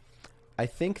be? I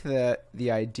think that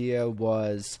the idea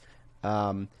was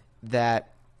that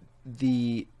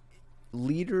the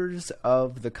leaders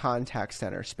of the contact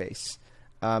center space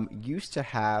used to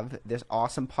have this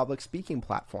awesome public speaking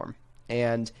platform.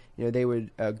 And, they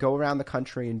would go around the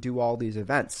country and do all these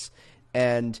events.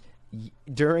 And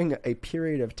during a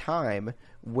period of time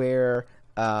where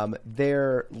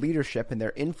their leadership and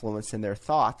their influence and their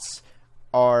thoughts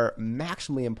are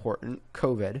maximally important,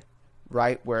 COVID,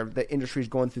 right, where the industry is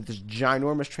going through this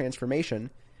ginormous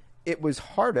transformation, it was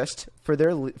hardest for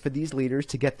these leaders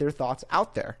to get their thoughts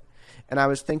out there. And I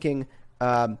was thinking,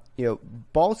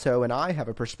 Balto and I have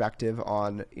a perspective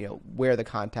on, where the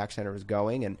contact center is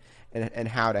going and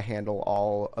how to handle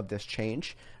all of this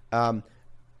change.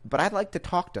 But I'd like to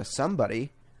talk to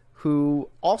somebody who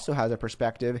also has a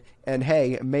perspective and,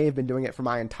 hey, may have been doing it for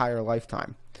my entire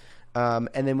lifetime. And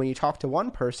then when you talk to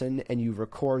one person and you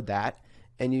record that,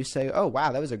 and you say, oh,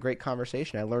 wow, that was a great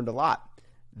conversation, I learned a lot,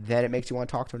 then it makes you want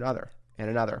to talk to another and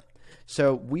another.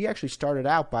 So we actually started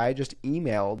out by just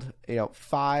emailed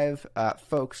 5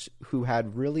 folks who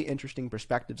had really interesting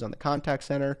perspectives on the contact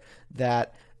center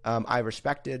that I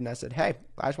respected. And I said, hey,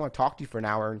 I just want to talk to you for an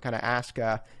hour and kind of ask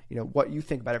what you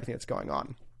think about everything that's going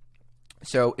on.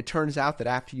 So it turns out that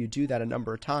after you do that a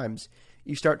number of times,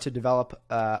 you start to develop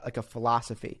like a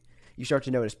philosophy. You start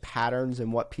to notice patterns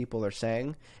in what people are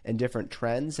saying and different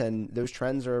trends, and those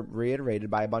trends are reiterated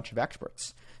by a bunch of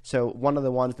experts. So one of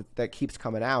the ones that keeps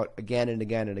coming out again and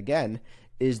again and again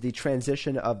is the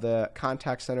transition of the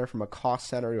contact center from a cost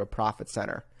center to a profit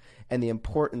center, and the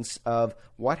importance of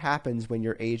what happens when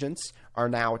your agents are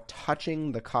now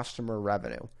touching the customer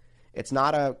revenue. It's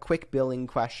not a quick billing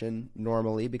question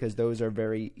normally, because those are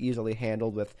very easily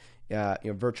handled with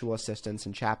virtual assistants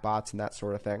and chatbots and that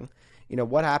sort of thing.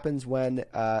 What happens when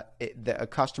a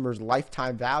customer's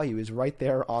lifetime value is right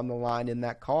there on the line in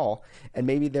that call, and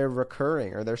maybe they're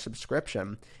recurring or their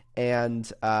subscription,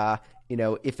 and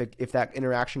if that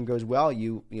interaction goes well,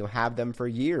 you have them for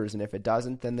years, and if it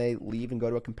doesn't, then they leave and go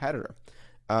to a competitor.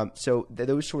 So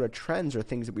those sort of trends are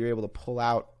things that we were able to pull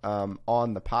out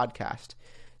on the podcast.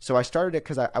 So I started it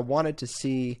because I wanted to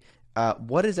see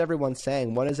what is everyone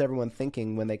saying, what is everyone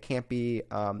thinking when they can't be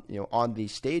on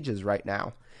these stages right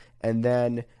now. And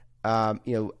then,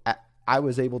 I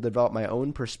was able to develop my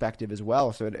own perspective as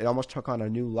well. So it almost took on a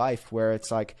new life where it's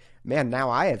like, man,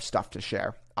 now I have stuff to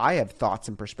share. I have thoughts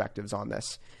and perspectives on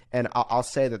this. And I'll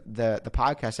say that the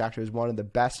podcast actually is one of the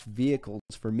best vehicles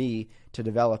for me to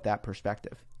develop that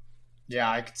perspective.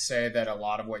 Yeah, I could say that a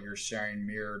lot of what you're sharing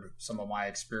mirrored some of my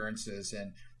experiences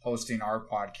in hosting our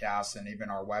podcast and even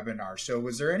our webinar. So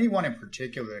was there anyone in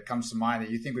particular that comes to mind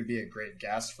that you think would be a great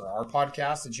guest for our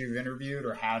podcast that you've interviewed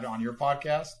or had on your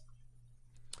podcast?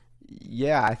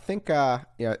 Yeah, I think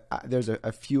there's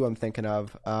a few I'm thinking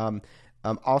of.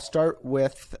 I'll start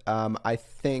with I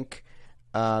think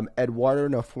Eduardo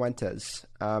Nofuentes,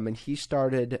 and he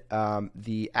started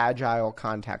the Agile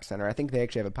Contact Center. I think they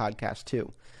actually have a podcast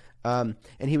too. And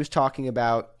he was talking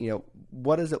about,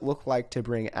 what does it look like to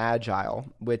bring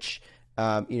Agile, which,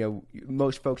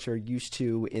 most folks are used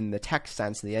to in the tech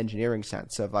sense, the engineering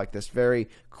sense of like this very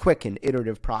quick and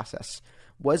iterative process.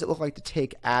 What does it look like to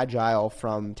take Agile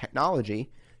from technology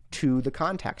to the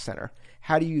contact center?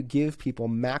 How do you give people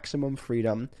maximum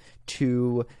freedom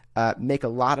to make a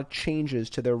lot of changes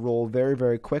to their role very,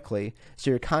 very quickly. So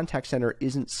your contact center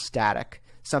isn't static,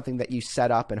 something that you set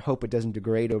up and hope it doesn't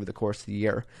degrade over the course of the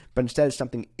year, but instead it's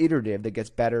something iterative that gets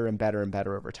better and better and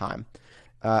better over time.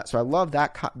 So I love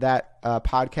that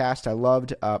podcast. I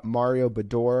loved Mario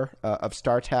Bador of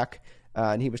StarTech,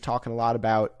 and he was talking a lot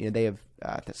about, they have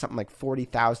something like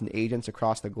 40,000 agents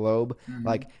across the globe. Mm-hmm.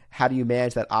 Like, how do you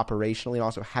manage that operationally, and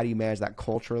also how do you manage that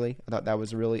culturally? I thought that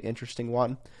was a really interesting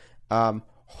one.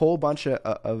 Whole bunch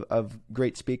of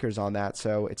great speakers on that,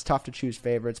 so it's tough to choose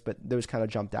favorites, but those kind of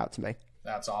jumped out to me.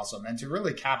 That's awesome. And to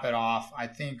really cap it off, I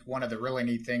think one of the really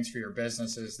neat things for your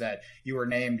business is that you were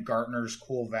named Gartner's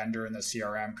cool vendor in the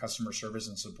CRM, customer service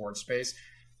and support space.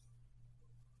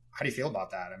 How do you feel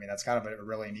about that? I mean, that's kind of a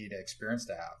really neat experience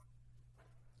to have.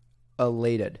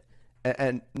 Elated.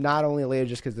 And not only elated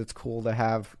just because it's cool to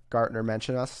have Gartner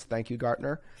mention us. Thank you,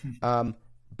 Gartner.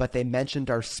 But they mentioned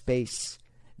our space.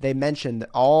 They mentioned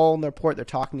all in the report, they're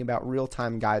talking about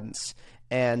real-time guidance.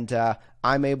 And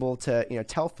I'm able to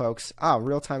tell folks,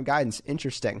 real-time guidance,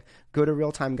 interesting. Go to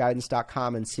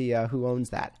realtimeguidance.com and see who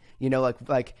owns that.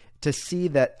 Like to see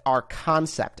that our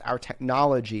concept, our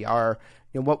technology, our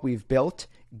what we've built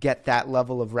get that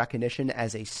level of recognition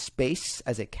as a space,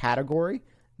 as a category.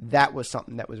 That was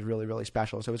something that was really, really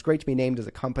special. So it was great to be named as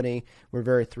a company. We're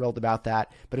very thrilled about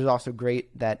that. But it was also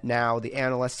great that now the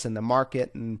analysts in the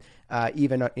market and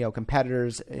even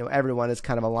competitors, everyone is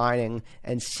kind of aligning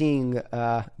and seeing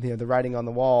the writing on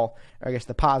the wall, or I guess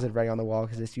the positive writing on the wall,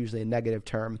 because it's usually a negative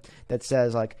term, that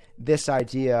says like this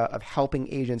idea of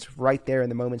helping agents right there in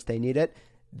the moments they need it.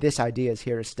 This idea is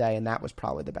here to stay, and that was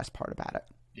probably the best part about it.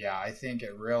 Yeah, I think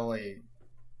it really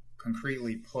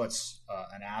concretely puts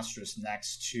an asterisk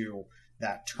next to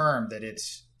that term, that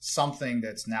it's something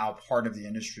that's now part of the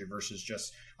industry versus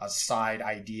just a side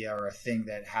idea or a thing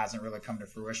that hasn't really come to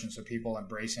fruition. So people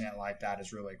embracing it like that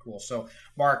is really cool. So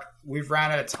Marc, we've ran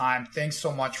out of time. Thanks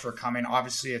so much for coming.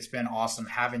 Obviously, it's been awesome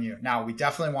having you. Now, we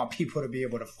definitely want people to be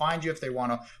able to find you if they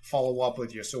want to follow up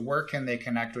with you. So where can they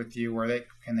connect with you?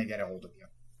 Can they get a hold of you?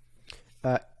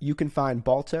 You can find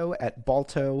Balto at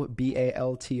Balto,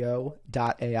 BALTO.ai.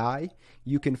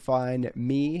 You can find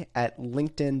me at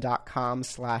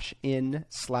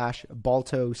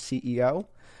linkedin.com/in/BaltoCEO.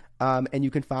 And you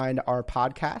can find our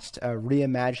podcast,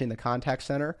 Reimagining the Contact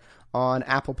Center, on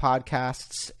Apple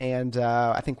Podcasts. And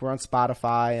I think we're on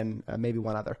Spotify and maybe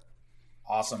one other.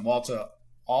 Awesome. Well, to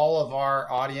all of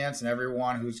our audience and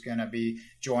everyone who's going to be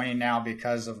joining now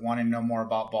because of wanting to know more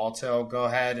about Balto, go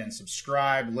ahead and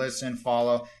subscribe, listen,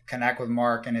 follow, connect with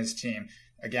Marc and his team.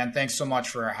 Again, thanks so much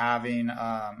for having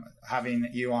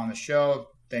you on the show.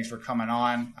 Thanks for coming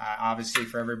on. Obviously,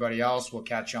 for everybody else, we'll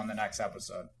catch you on the next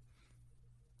episode.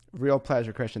 Real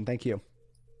pleasure, Christian. Thank you.